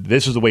wrong,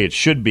 this is the way it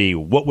should be,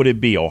 what would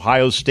it be?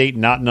 Ohio State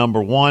not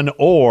number one,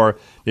 or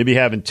maybe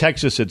having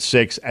Texas at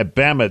 6,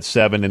 Alabama at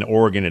 7, and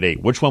Oregon at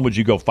 8? Which one would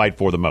you go fight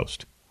for the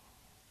most?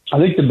 I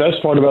think the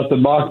best part about the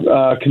mock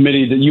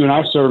committee that you and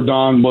I served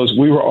on was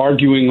we were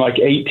arguing like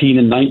 18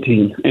 and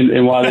 19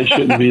 and why they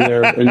shouldn't be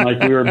there. And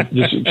like we were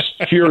just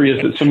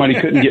furious that somebody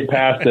couldn't get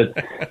past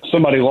that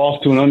somebody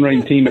lost to an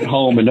unranked team at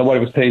home and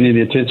nobody was paying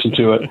any attention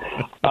to it.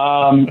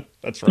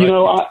 That's right. You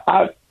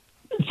know,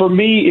 for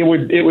me,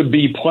 it would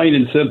be plain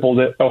and simple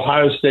that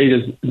Ohio State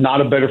is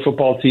not a better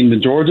football team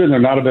than Georgia, and they're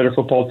not a better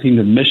football team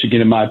than Michigan,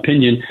 in my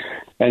opinion.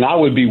 And I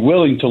would be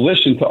willing to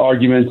listen to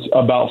arguments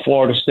about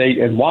Florida State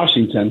and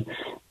Washington.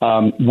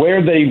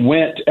 Where they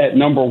went at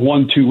number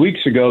 1 2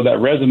 weeks ago, that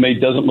resume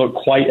doesn't look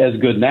quite as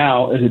good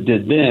now as it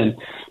did then.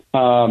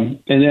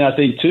 And then I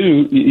think,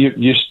 too,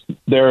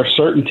 there are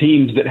certain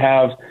teams that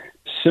have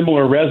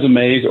similar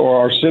resumes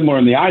or are similar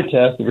in the eye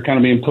test that are kind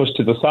of being pushed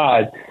to the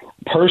side.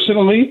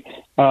 Personally,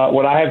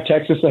 would I have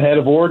Texas ahead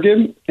of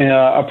Oregon?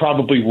 I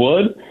probably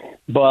would.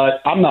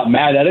 But I'm not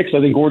mad at it because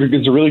I think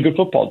Oregon's a really good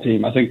football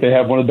team. I think they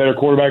have one of the better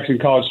quarterbacks in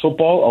college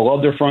football. I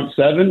love their front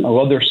seven. I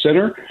love their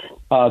center.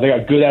 They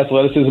got good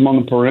athleticism on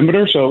the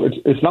perimeter, so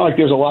it's not like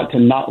there's a lot to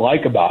not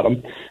like about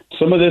them.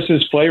 Some of this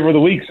is flavor of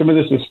the week. Some of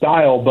this is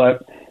style,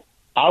 but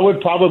I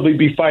would probably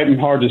be fighting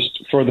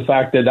hardest for the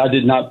fact that I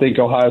did not think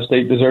Ohio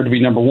State deserved to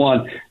be number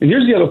one. And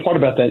here's the other part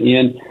about that,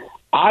 Ian.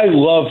 I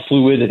love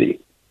fluidity.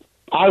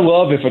 I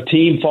love if a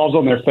team falls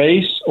on their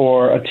face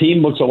or a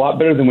team looks a lot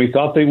better than we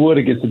thought they would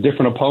against a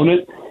different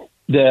opponent,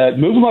 that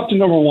move them up to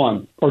number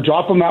one or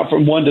drop them out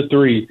from 1 to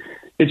 3.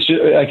 It's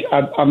just, like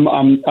I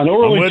know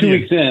we're only 2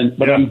 weeks in,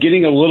 but I'm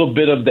getting a little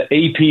bit of the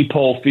AP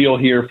poll feel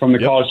here from the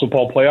College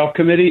Football Playoff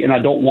Committee, and I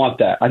don't want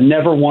that. I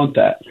never want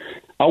that.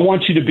 I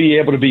want you to be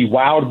able to be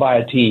wowed by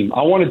a team.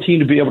 I want a team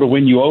to be able to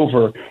win you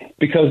over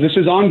because this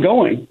is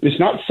ongoing. It's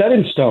not set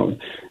in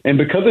stone. And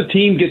because a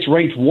team gets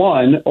ranked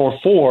 1 or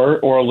 4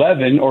 or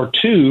 11 or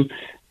 2,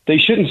 they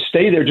shouldn't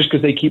stay there just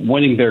because they keep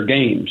winning their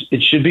games.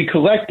 It should be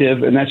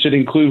collective, and that should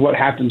include what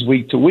happens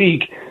week to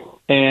week.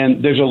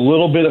 And there's a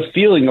little bit of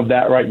feeling of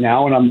that right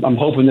now, and I'm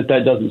hoping that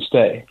doesn't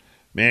stay.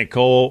 Man,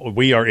 Cole,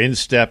 we are in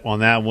step on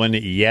that one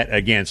yet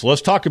again. So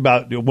let's talk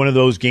about one of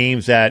those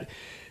games that,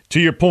 to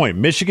your point,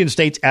 Michigan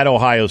State's at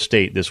Ohio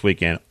State this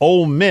weekend.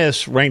 Ole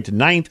Miss, ranked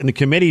 9th in the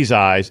committee's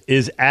eyes,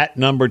 is at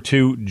number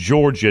 2,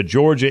 Georgia.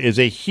 Georgia is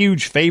a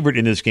huge favorite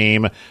in this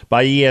game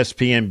by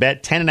ESPN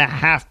Bet,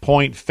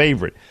 10.5-point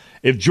favorite.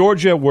 If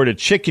Georgia were to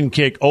chicken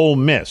kick Ole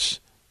Miss,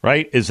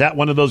 right, is that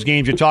one of those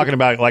games you're talking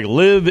about, like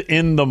live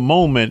in the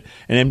moment?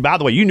 And then, by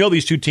the way, you know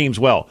these two teams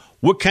well.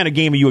 What kind of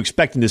game are you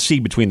expecting to see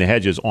between the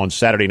hedges on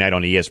Saturday night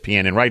on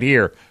ESPN and right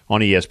here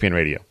on ESPN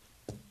Radio?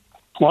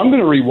 Well, I'm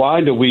going to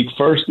rewind a week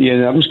first,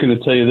 Ian. I'm just going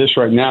to tell you this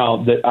right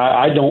now, that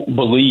I don't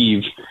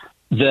believe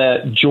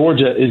that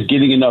Georgia is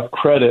getting enough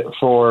credit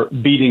for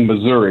beating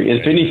Missouri.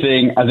 If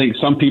anything, I think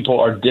some people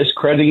are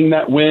discrediting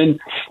that win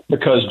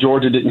because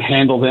Georgia didn't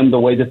handle them the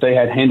way that they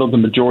had handled the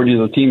majority of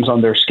the teams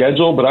on their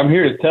schedule. But I'm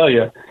here to tell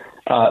you,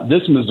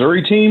 this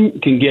Missouri team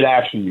can get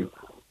after you.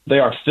 They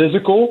are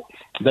physical.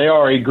 They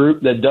are a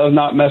group that does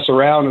not mess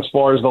around as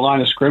far as the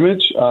line of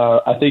scrimmage.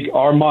 I think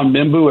Armand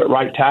Membu at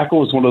right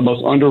tackle is one of the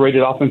most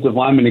underrated offensive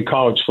linemen in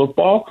college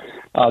football.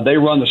 They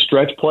run the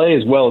stretch play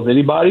as well as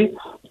anybody.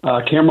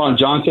 Cameron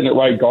Johnson at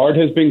right guard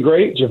has been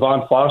great.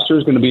 Javon Foster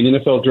is going to be an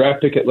NFL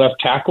draft pick at left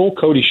tackle.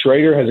 Cody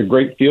Schrader has a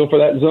great feel for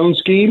that zone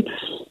scheme.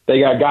 They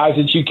got guys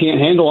that you can't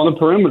handle on the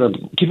perimeter.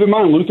 Keep in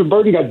mind, Luther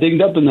Burden got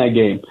dinged up in that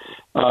game.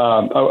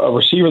 A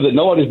receiver that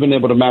nobody's been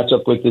able to match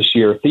up with this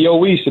year. Theo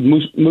Weiss and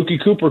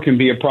Mookie Cooper can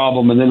be a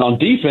problem. And then on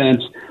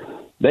defense,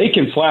 they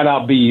can flat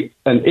out be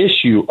an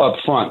issue up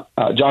front.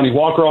 Johnny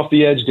Walker off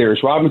the edge,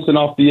 Darius Robinson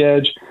off the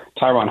edge.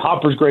 Tyron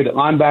Hopper's great at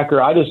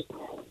linebacker.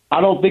 I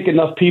don't think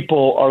enough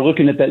people are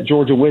looking at that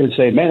Georgia win and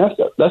saying, man,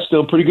 that's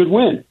still a pretty good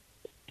win.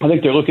 I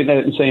think they're looking at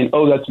it and saying,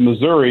 oh, that's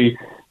Missouri.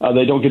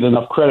 They don't get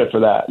enough credit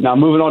for that. Now,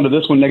 moving on to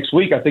this one next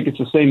week, I think it's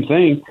the same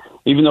thing.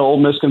 Even though Ole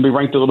Miss can be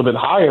ranked a little bit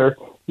higher,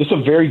 this is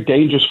a very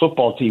dangerous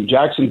football team.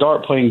 Jackson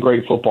Dart playing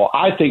great football.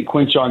 I think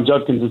Quinshon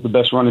Judkins is the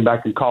best running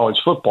back in college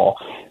football.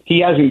 He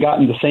hasn't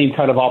gotten the same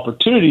kind of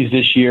opportunities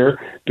this year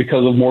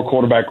because of more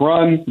quarterback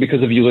run,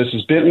 because of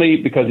Ulysses Bentley,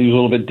 because he was a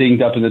little bit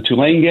dinged up in the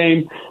Tulane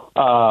game.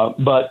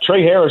 But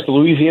Trey Harris, the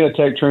Louisiana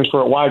Tech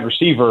transfer at wide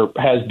receiver,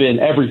 has been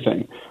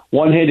everything.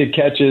 One-handed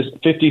catches,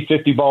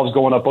 50-50 balls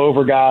going up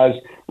over guys,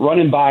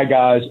 running by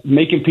guys,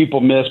 making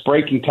people miss,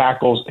 breaking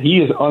tackles. He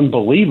is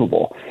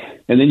unbelievable.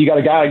 And then you got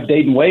a guy like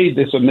Dayton Wade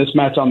that's a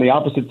mismatch on the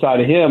opposite side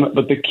of him.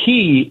 But the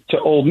key to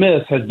Ole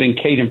Miss has been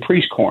Caden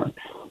Prieskorn,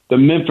 the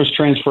Memphis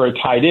transfer at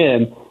tight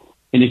end.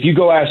 And if you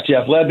go ask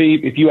Jeff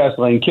Levy, if you ask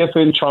Lane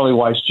Kiffin, Charlie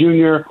Weiss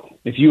Jr.,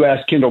 if you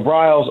ask Kendall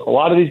Briles, a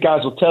lot of these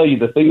guys will tell you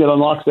the thing that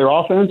unlocks their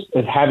offense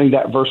is having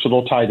that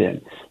versatile tight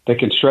end that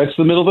can stretch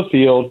the middle of the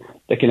field,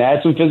 that can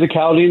add some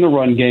physicality in the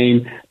run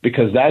game,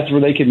 because that's where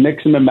they can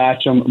mix them and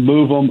match them,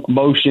 move them,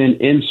 motion,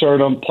 insert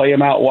them, play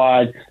them out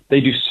wide.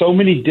 They do so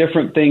many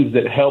different things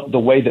that help the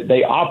way that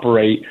they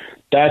operate.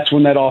 That's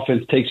when that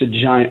offense takes a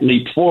giant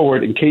leap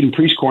forward, and Caden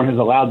Prieskorn has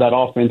allowed that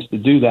offense to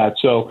do that.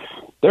 So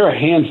they're a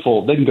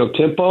handful. They can go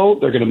tempo.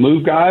 They're going to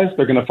move guys.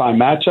 They're going to find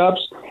matchups.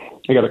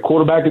 They got a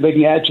quarterback that they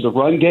can add to the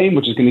run game,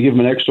 which is going to give them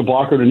an extra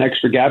blocker and an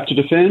extra gap to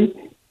defend.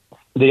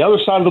 The other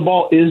side of the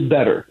ball is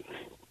better.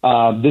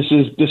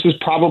 This is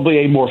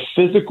probably a more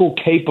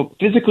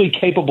physically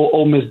capable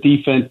Ole Miss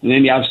defense than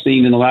any I've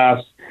seen in the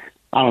last,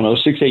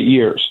 6-8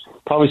 years.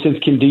 Probably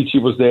since Kim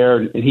Dietze was there,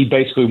 and he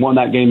basically won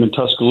that game in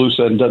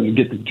Tuscaloosa and doesn't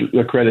get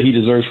the credit he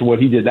deserves for what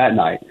he did that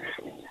night.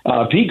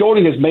 Pete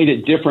Golding has made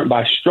it different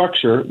by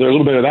structure. They're a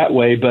little better that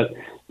way, but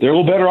they're a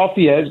little better off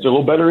the edge. They're a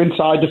little better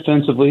inside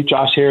defensively.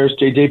 Josh Harris,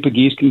 J.J.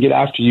 Pegues can get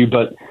after you,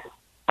 but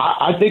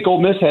I think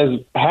Ole Miss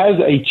has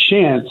a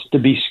chance to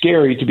be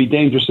scary, to be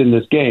dangerous in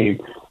this game.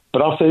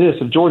 But I'll say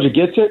this, if Georgia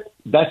gets it,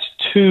 that's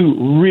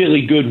 2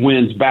 really good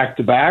wins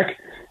back-to-back.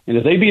 And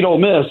if they beat Ole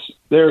Miss,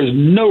 there is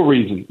no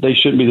reason they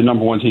shouldn't be the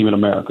number 1 team in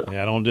America.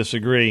 Yeah, I don't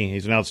disagree.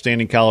 He's an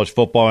outstanding college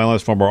football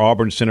analyst from our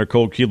Auburn Center.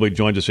 Cole Cubelic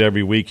joins us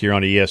every week here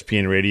on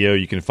ESPN Radio.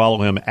 You can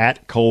follow him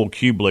at Cole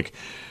Cubelic.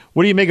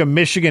 What do you make of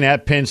Michigan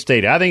at Penn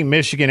State? I think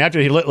Michigan, after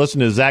he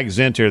listened to Zach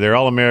Zinter, their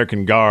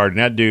All-American guard,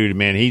 and that dude,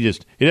 man, he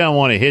doesn't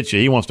want to hit you.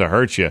 He wants to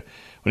hurt you.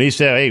 When he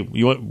said, hey,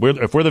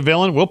 if we're the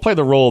villain, we'll play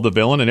the role of the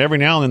villain, and every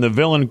now and then the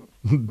villain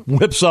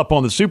whips up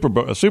on the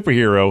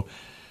superhero.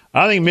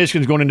 I think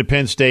Michigan's going into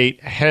Penn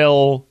State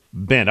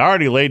hell-bent. I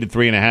already laid it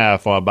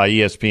 3.5 by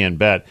ESPN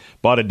Bet,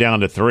 bought it down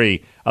to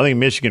 3. I think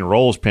Michigan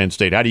rolls Penn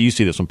State. How do you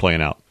see this one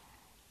playing out?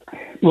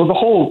 Well, the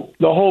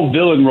whole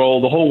villain role,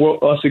 the whole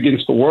us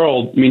against the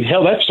world,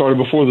 that started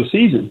before the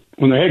season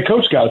when their head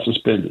coach got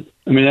suspended.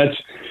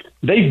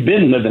 They've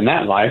been living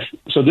that life,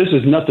 so this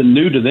is nothing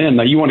new to them.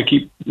 Now, you want to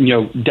keep,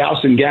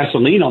 dousing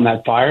gasoline on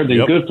that fire,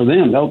 then Good for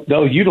them.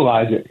 They'll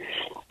utilize it.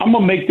 I'm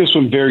going to make this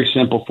one very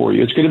simple for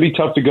you. It's going to be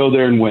tough to go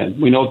there and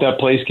win. We know what that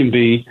place can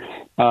be.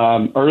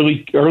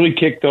 Early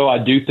kick, though, I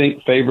do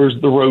think favors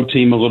the road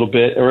team a little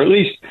bit, or at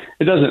least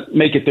it doesn't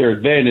make it their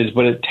advantage,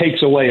 but it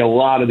takes away a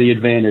lot of the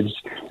advantage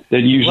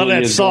that usually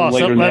that is sauce,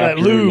 later in the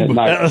afternoon at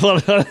night.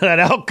 That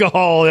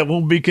alcohol that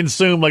won't be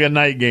consumed like a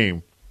night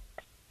game.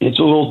 It's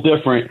a little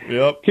different.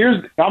 Yep.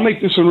 I'll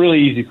make this one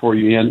really easy for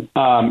you, Ian.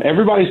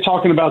 Everybody's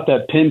talking about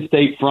that Penn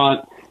State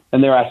front,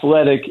 and they're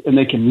athletic, and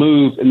they can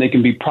move, and they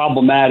can be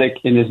problematic.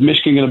 And is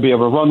Michigan going to be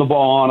able to run the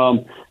ball on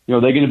them? They're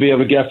going to be able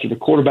to get after the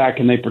quarterback,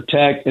 and they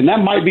protect. And that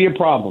might be a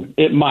problem.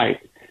 It might.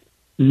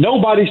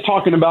 Nobody's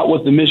talking about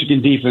what the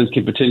Michigan defense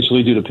can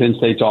potentially do to Penn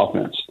State's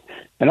offense.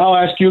 And I'll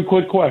ask you a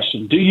quick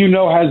question. Do you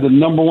know has the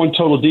number 1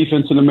 total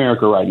defense in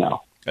America right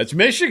now? That's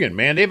Michigan,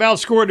 man. They've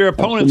outscored their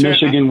opponents. That's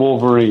the Michigan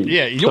Wolverines.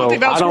 Yeah, you know what they've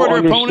outscored their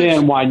opponents? I don't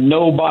understand why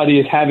nobody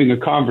is having a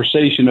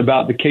conversation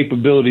about the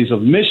capabilities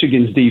of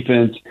Michigan's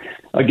defense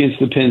against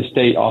the Penn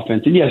State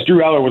offense. And yes,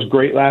 Drew Aller was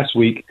great last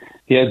week.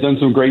 He has done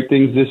some great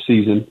things this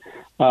season.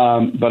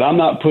 But I'm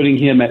not putting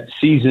him at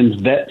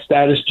seasoned vet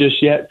status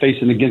just yet,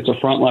 facing against a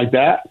front like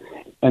that.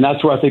 And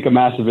that's where I think a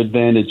massive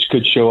advantage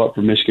could show up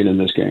for Michigan in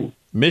this game.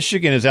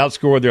 Michigan has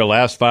outscored their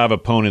last 5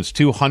 opponents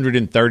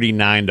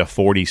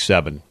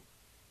 239-47. Is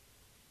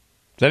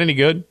that any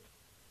good?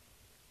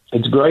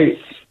 It's great.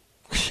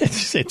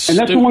 It's and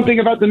that's the one thing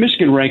about the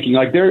Michigan ranking.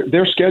 Like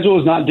their schedule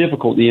is not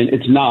difficult, Ian.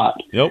 It's not.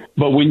 Yep.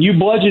 But when you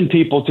bludgeon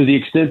people to the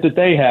extent that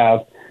they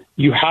have,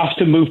 you have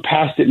to move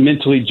past it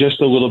mentally just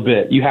a little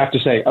bit. You have to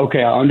say,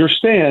 okay, I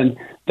understand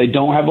they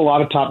don't have a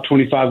lot of top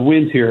 25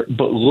 wins here,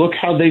 but look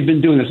how they've been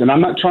doing this. And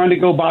I'm not trying to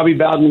go Bobby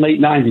Bowden late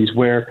 90s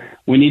where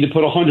we need to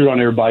put 100 on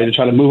everybody to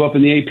try to move up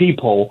in the AP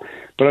poll.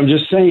 But I'm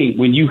just saying,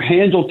 when you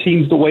handle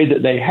teams the way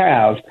that they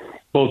have,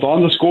 both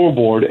on the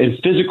scoreboard and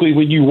physically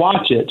when you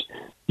watch it,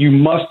 you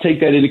must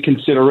take that into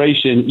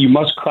consideration. You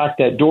must crack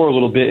that door a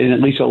little bit and at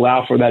least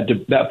allow for that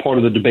part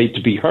of the debate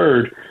to be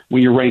heard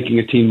when you're ranking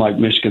a team like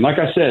Michigan. Like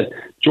I said,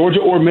 Georgia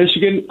or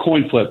Michigan,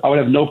 coin flip. I would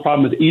have no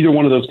problem with either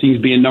one of those teams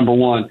being number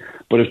 1.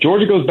 But if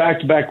Georgia goes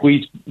back-to-back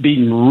weeks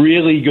beating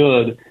really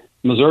good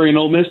Missouri and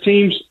Ole Miss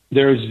teams,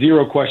 there is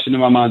zero question in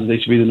my mind that they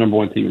should be the number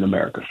 1 team in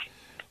America.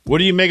 What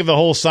do you make of the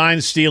whole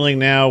sign stealing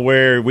now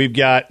where we've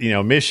got,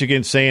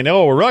 Michigan saying,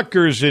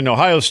 Rutgers and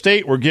Ohio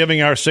State were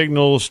giving our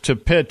signals to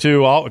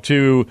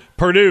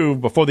Purdue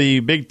before the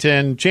Big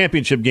Ten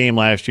championship game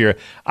last year.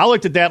 I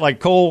looked at that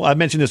like, Cole, I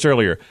mentioned this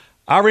earlier.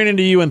 I ran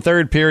into you in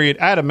third period.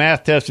 I had a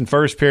math test in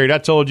first period. I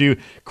told you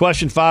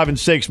question 5 and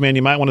 6, man,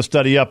 you might want to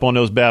study up on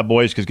those bad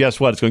boys because guess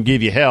what? It's going to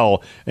give you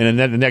hell in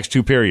the next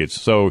 2 periods.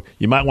 So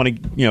you might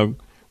want to,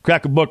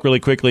 crack a book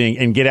really quickly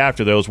and get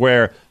after those,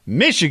 where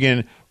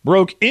Michigan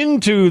broke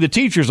into the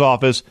teacher's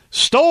office,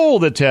 stole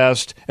the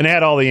test, and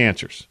had all the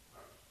answers.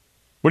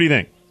 What do you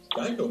think?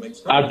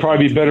 I'd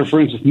probably be better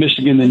friends with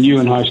Michigan than you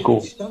in high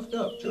school.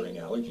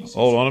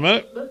 Hold on a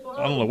minute.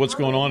 I don't know what's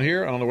going on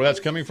here. I don't know where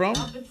that's coming from.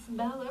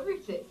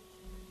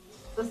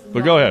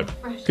 But go ahead.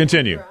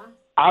 Continue.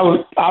 I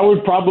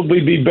would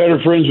probably be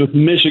better friends with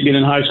Michigan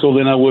in high school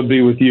than I would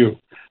be with you,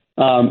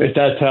 if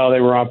that's how they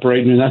were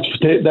operating, and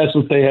that's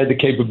what they had the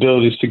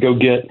capabilities to go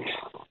get.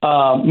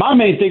 My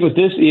main thing with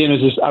this, Ian,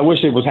 is just I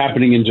wish it was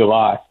happening in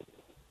July.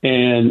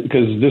 And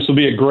because this will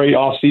be a great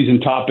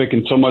off-season topic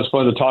and so much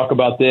fun to talk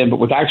about then. But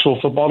with actual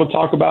football to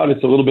talk about,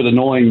 it's a little bit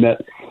annoying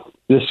that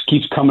this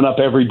keeps coming up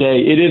every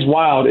day. It is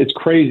wild. It's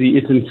crazy.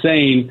 It's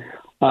insane.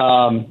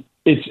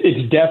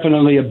 It's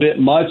definitely a bit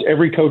much.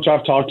 Every coach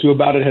I've talked to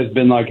about it has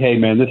been like, hey,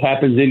 man, this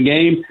happens in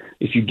game.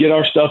 If you get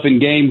our stuff in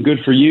game, good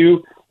for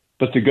you.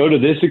 But to go to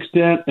this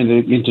extent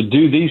and to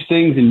do these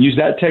things and use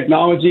that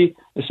technology,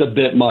 it's a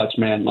bit much,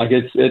 man. Like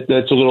it's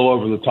a little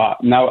over the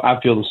top. Now I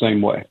feel the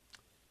same way.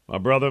 My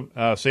brother,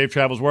 safe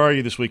travels. Where are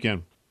you this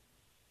weekend?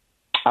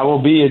 I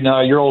will be in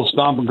your old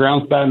stomping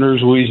grounds, Baton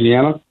Rouge,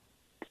 Louisiana.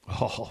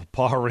 Oh,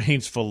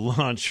 Bahrain's for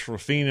lunch,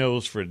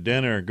 Rufino's for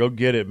dinner. Go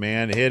get it,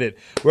 man. Hit it.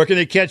 Where can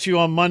they catch you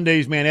on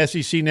Mondays, man?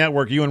 SEC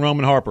Network, you and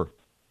Roman Harper.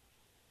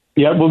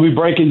 Yeah, we'll be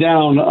breaking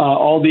down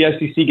all the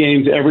SEC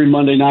games every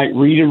Monday night.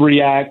 Read and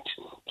react.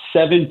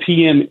 7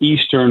 p.m.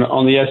 Eastern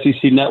on the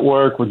SEC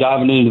Network. We're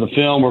diving into the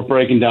film. We're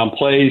breaking down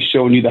plays,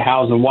 showing you the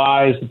hows and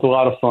whys. It's a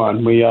lot of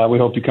fun. We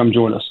hope you come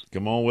join us.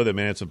 Come on with it,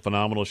 man. It's a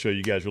phenomenal show.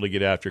 You guys really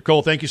get after it.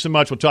 Cole, thank you so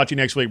much. We'll talk to you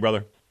next week,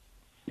 brother.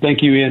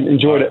 Thank you, Ian.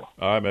 Enjoyed it.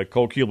 All right, man.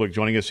 Cole Kubelik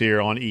joining us here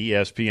on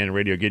ESPN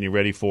Radio, getting you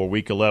ready for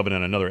Week 11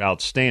 and another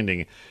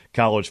outstanding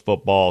college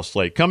football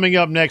slate. Coming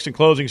up next in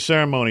closing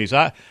ceremonies,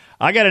 I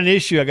got an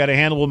issue I got to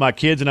handle with my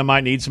kids, and I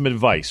might need some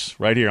advice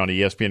right here on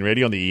ESPN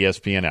Radio on the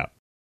ESPN app.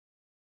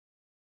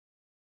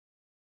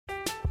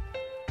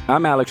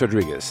 I'm Alex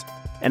Rodriguez.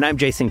 And I'm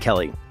Jason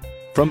Kelly.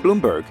 From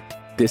Bloomberg,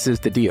 this is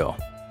The Deal.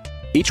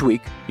 Each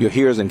week, you'll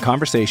hear us in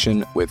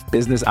conversation with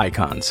business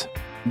icons.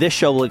 This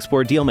show will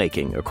explore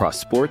deal-making across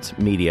sports,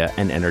 media,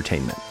 and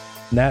entertainment.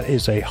 That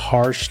is a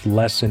harsh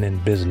lesson in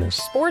business.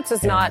 Sports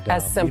is not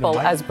as simple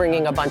as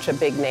bringing a bunch of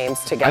big names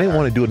together. I didn't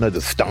want to do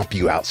another stomp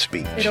you out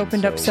speech. It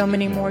opened up so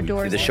many more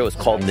doors. The show is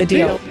called The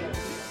Deal.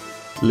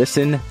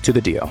 Listen to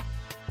The Deal.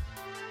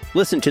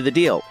 Listen to The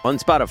Deal on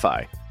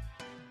Spotify.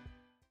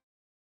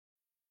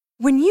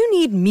 When you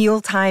need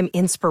mealtime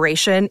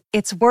inspiration,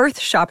 it's worth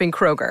shopping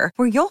Kroger,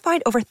 where you'll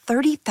find over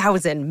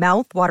 30,000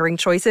 mouth-watering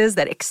choices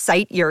that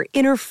excite your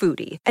inner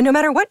foodie. And no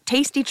matter what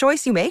tasty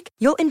choice you make,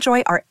 you'll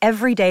enjoy our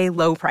everyday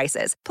low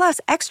prices, plus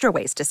extra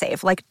ways to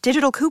save, like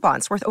digital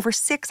coupons worth over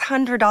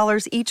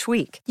 $600 each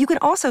week. You can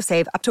also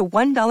save up to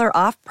 $1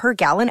 off per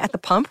gallon at the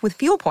pump with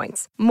fuel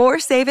points. More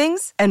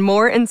savings and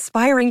more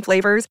inspiring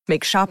flavors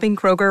make shopping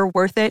Kroger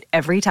worth it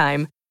every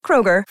time.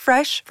 Kroger,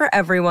 fresh for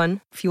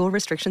everyone. Fuel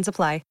restrictions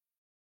apply.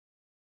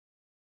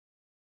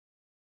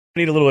 I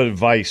need a little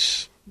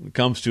advice when it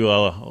comes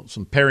to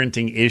some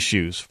parenting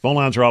issues. Phone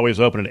lines are always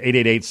open at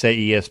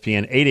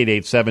 888-SAY-ESPN,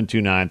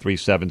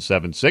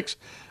 888-729-3776.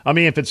 I'm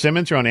Ian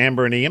Fitzsimmons. You're on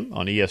Amber and Ian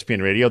on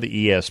ESPN Radio,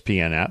 the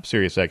ESPN app,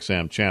 Sirius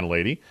XM Channel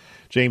 80.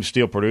 James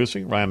Steele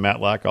producing. Ryan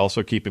Matlock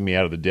also keeping me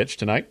out of the ditch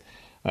tonight.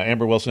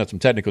 Amber Wilson had some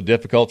technical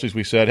difficulties.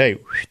 We said, hey,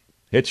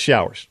 hit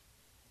showers.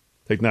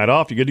 Take the night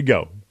off, you're good to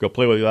go. Go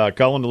play with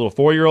Cullen, the little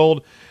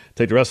 4-year-old.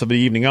 Take the rest of the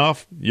evening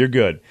off, you're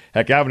good.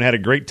 Heck, I haven't had a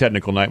great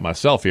technical night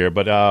myself here,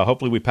 but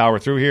hopefully we power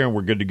through here and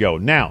we're good to go.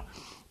 Now,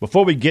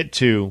 before we get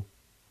to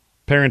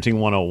Parenting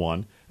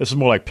 101, this is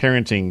more like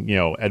parenting,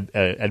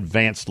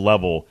 advanced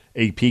level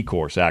AP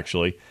course,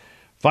 actually.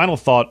 Final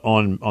thought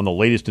on the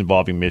latest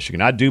involving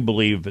Michigan. I do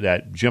believe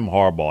that Jim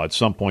Harbaugh at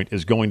some point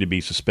is going to be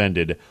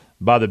suspended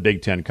by the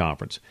Big Ten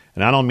Conference.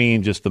 And I don't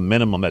mean just the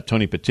minimum that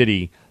Tony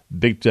Petitti,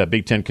 Big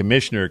Ten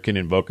commissioner, can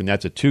invoke, and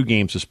that's a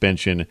 2-game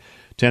suspension,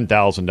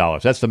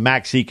 $10,000. That's the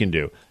max he can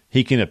do.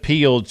 He can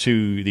appeal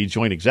to the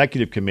Joint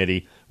Executive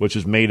Committee, which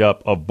is made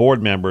up of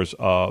board members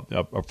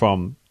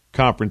from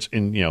conference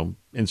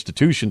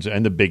institutions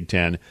and the Big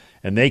Ten,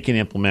 and they can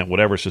implement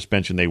whatever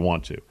suspension they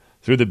want to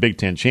through the Big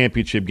Ten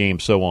championship game,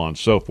 so on and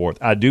so forth.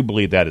 I do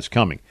believe that is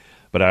coming.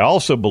 But I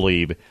also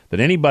believe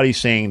that anybody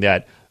saying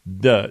that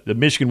the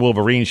Michigan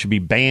Wolverines should be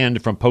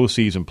banned from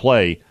postseason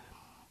play,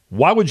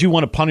 why would you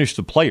want to punish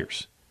the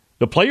players?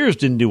 The players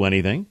didn't do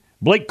anything.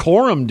 Blake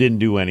Corum didn't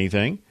do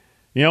anything.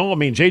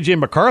 J.J.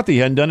 McCarthy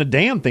hadn't done a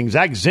damn thing.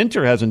 Zach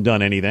Zinter hasn't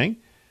done anything.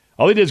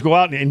 All they did is go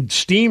out and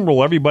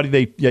steamroll everybody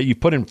that you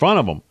put in front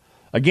of them.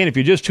 Again, if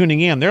you're just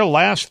tuning in, their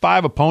last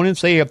 5 opponents,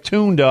 they have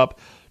tuned up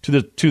to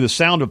the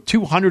sound of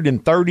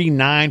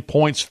 239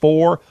 points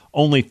for,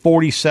 only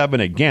 47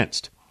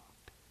 against.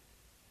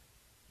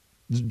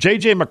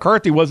 J.J.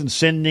 McCarthy wasn't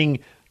sending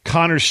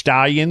Connor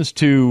Stallions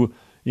to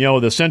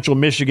the Central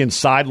Michigan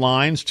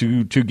sidelines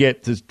to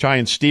try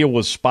and steal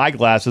with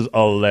spyglasses,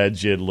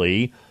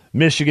 allegedly,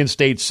 Michigan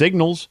State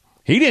signals.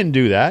 He didn't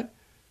do that.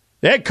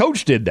 The head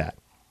coach did that,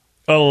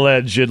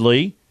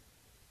 allegedly.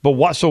 But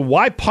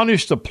why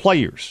punish the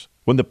players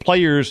when the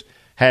players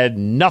had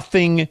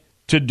nothing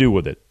to do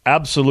with it.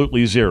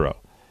 Absolutely zero.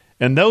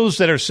 And those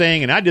that are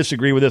saying, and I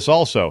disagree with this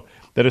also,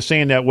 that are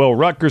saying that, well,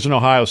 Rutgers and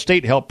Ohio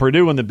State helped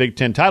Purdue in the Big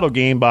Ten title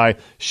game by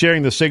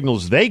sharing the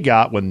signals they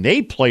got when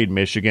they played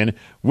Michigan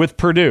with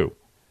Purdue.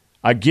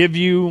 I give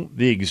you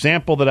the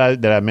example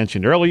that I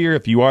mentioned earlier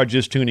if you are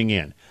just tuning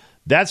in.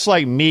 That's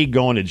like me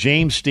going to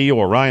James Steele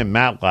or Ryan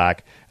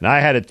Matlack, and I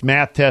had a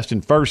math test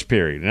in first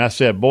period, and I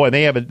said, boy,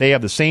 they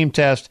have the same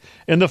test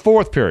in the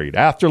fourth period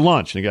after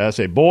lunch. And I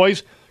say,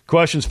 boys,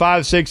 questions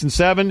 5, 6, and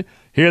 7,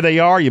 here they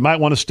are. You might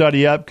want to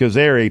study up because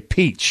they're a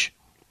peach.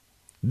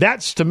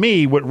 That's, to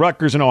me, what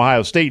Rutgers and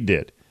Ohio State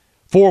did.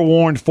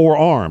 Forewarned,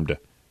 forearmed.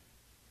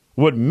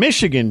 What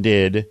Michigan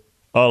did,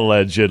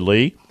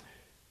 allegedly,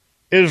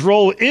 is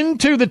roll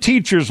into the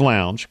teacher's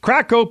lounge,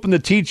 crack open the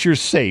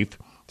teacher's safe,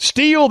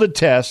 steal the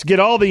test, get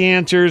all the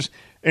answers,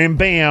 and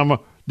bam,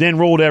 then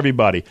roll to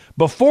everybody.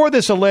 Before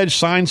this alleged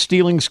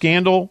sign-stealing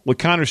scandal with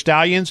Connor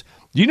Stallions,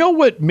 do you know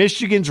what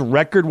Michigan's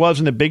record was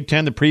in the Big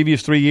Ten the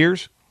previous 3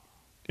 years?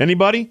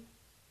 Anybody?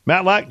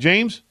 Matlack,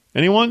 James?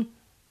 Anyone?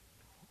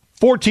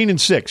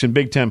 14-6 in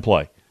Big Ten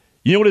play.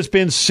 You know what it's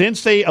been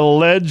since they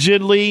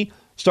allegedly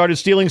started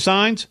stealing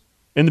signs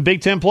in the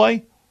Big Ten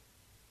play?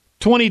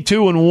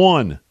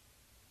 22-1.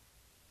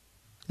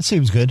 That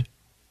seems good.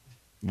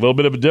 A little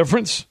bit of a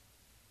difference?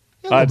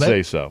 I'd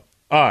say so.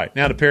 All right,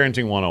 now to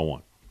Parenting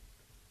 101.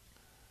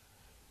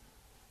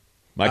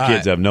 My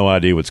kids have no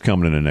idea what's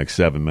coming in the next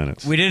 7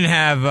 minutes. We didn't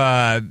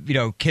have,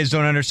 kids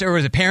don't understand, or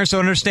was it parents don't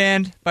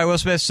understand by Will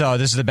Smith? So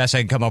this is the best I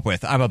can come up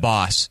with. I'm a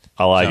boss.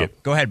 I like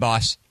it. Go ahead,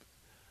 boss.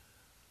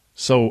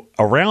 So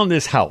around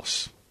this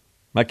house,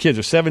 my kids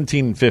are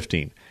 17 and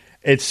 15.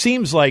 It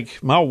seems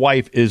like my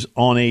wife is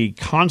on a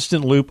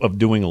constant loop of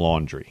doing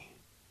laundry.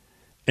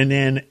 And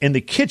then in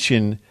the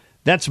kitchen,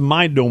 that's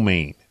my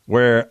domain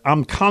where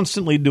I'm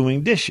constantly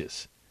doing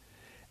dishes.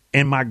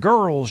 And my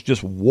girls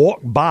just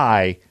walk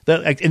by.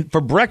 And for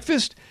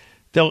breakfast,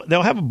 they'll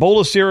have a bowl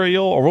of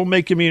cereal, or we'll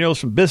make them,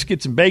 some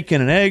biscuits and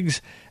bacon and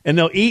eggs, and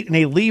they'll eat, and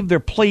they leave their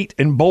plate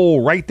and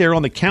bowl right there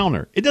on the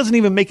counter. It doesn't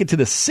even make it to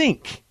the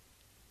sink,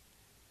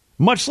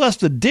 much less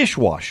the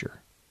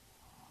dishwasher.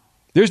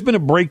 There's been a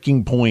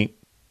breaking point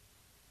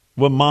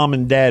with Mom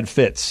and Dad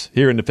Fitz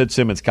here in the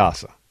Fitzsimmons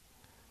Casa.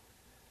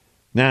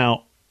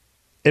 Now,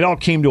 it all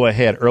came to a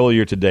head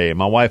earlier today, and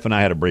my wife and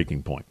I had a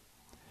breaking point.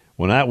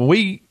 When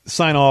we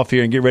sign off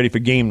here and get ready for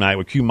game night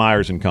with Q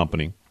Myers and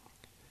company,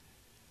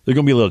 there's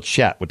going to be a little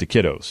chat with the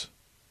kiddos.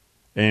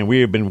 And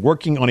we have been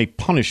working on a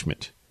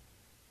punishment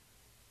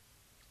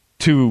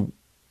to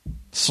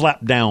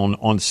slap down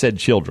on said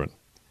children.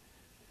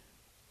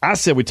 I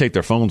said we take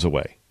their phones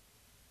away.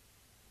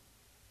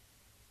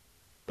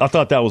 I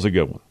thought that was a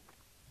good one.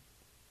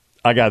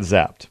 I got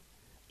zapped.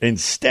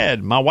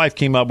 Instead, my wife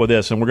came up with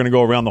this, and we're going to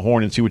go around the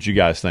horn and see what you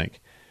guys think.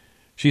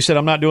 She said,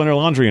 I'm not doing their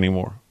laundry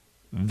anymore.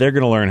 They're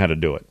going to learn how to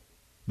do it.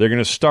 They're going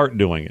to start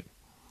doing it.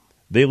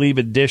 They leave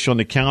a dish on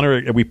the counter,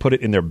 and we put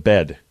it in their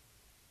bed.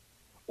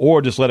 Or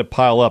just let it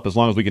pile up as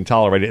long as we can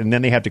tolerate it, and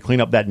then they have to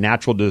clean up that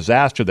natural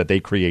disaster that they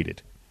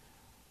created.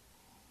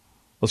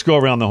 Let's go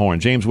around the horn.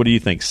 James, what do you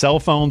think? Cell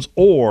phones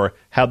or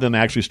have them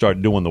actually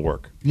start doing the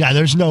work? Yeah,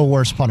 there's no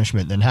worse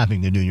punishment than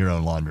having to do your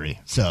own laundry.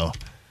 So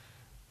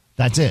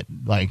that's it.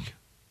 Like,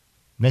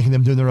 making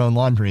them do their own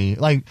laundry.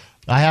 Like,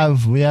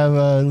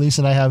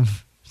 Lisa and I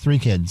have 3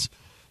 kids.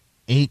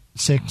 8,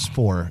 6,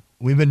 4.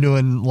 We've been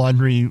doing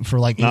laundry for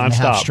like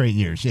 8.5 straight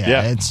years.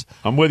 Yeah,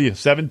 I'm with you.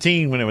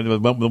 17 when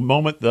the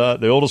moment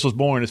the oldest was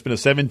born. It's been a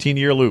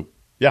 17-year loop.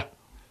 Yeah,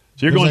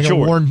 so you're going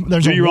short.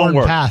 There's a worn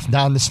path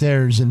down the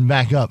stairs and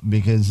back up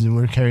because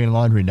we're carrying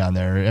laundry down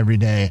there every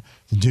day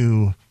to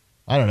do.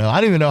 I don't know.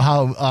 I don't even know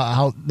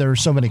how there are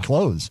so many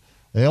clothes.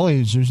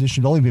 They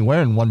should only be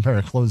wearing 1 pair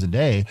of clothes a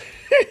day.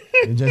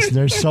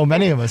 There's so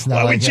many of us now.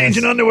 Why are we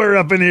changing underwear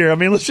up in here? I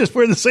mean, let's just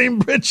wear the same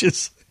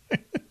breeches.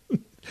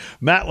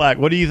 Matlack,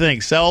 what do you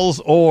think?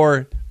 Cells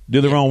or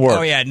do their own work?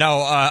 Oh, yeah.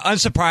 No,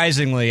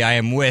 unsurprisingly, I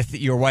am with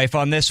your wife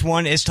on this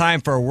one. It's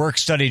time for a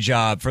work-study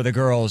job for the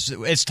girls.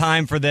 It's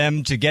time for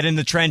them to get in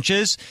the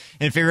trenches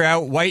and figure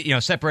out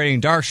separating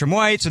darks from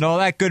whites and all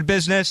that good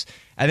business.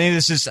 I think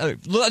this is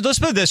let's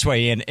put it this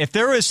way, Ian. If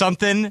there was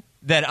something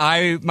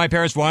that my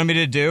parents wanted me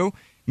to do,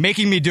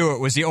 making me do it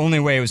was the only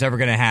way it was ever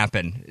going to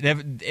happen.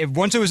 If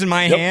once it was in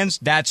my hands,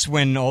 that's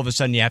when all of a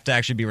sudden you have to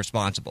actually be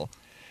responsible,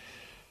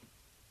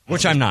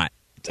 which I'm not.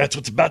 That's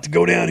what's about to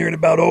go down here in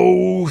about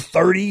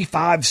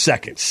 35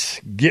 seconds.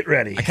 Get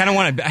ready. I kind of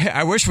want to.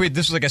 I wish this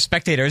was like a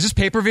Spectator. Is this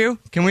pay-per-view?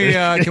 Can we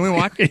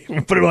watch?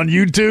 Put it on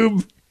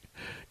YouTube.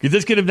 Because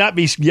it's going to not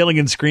be yelling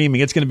and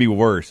screaming. It's going to be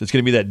worse. It's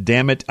going to be that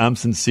 "damn it, I'm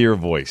sincere"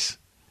 voice.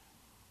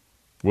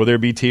 Will there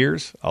be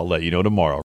tears? I'll let you know tomorrow.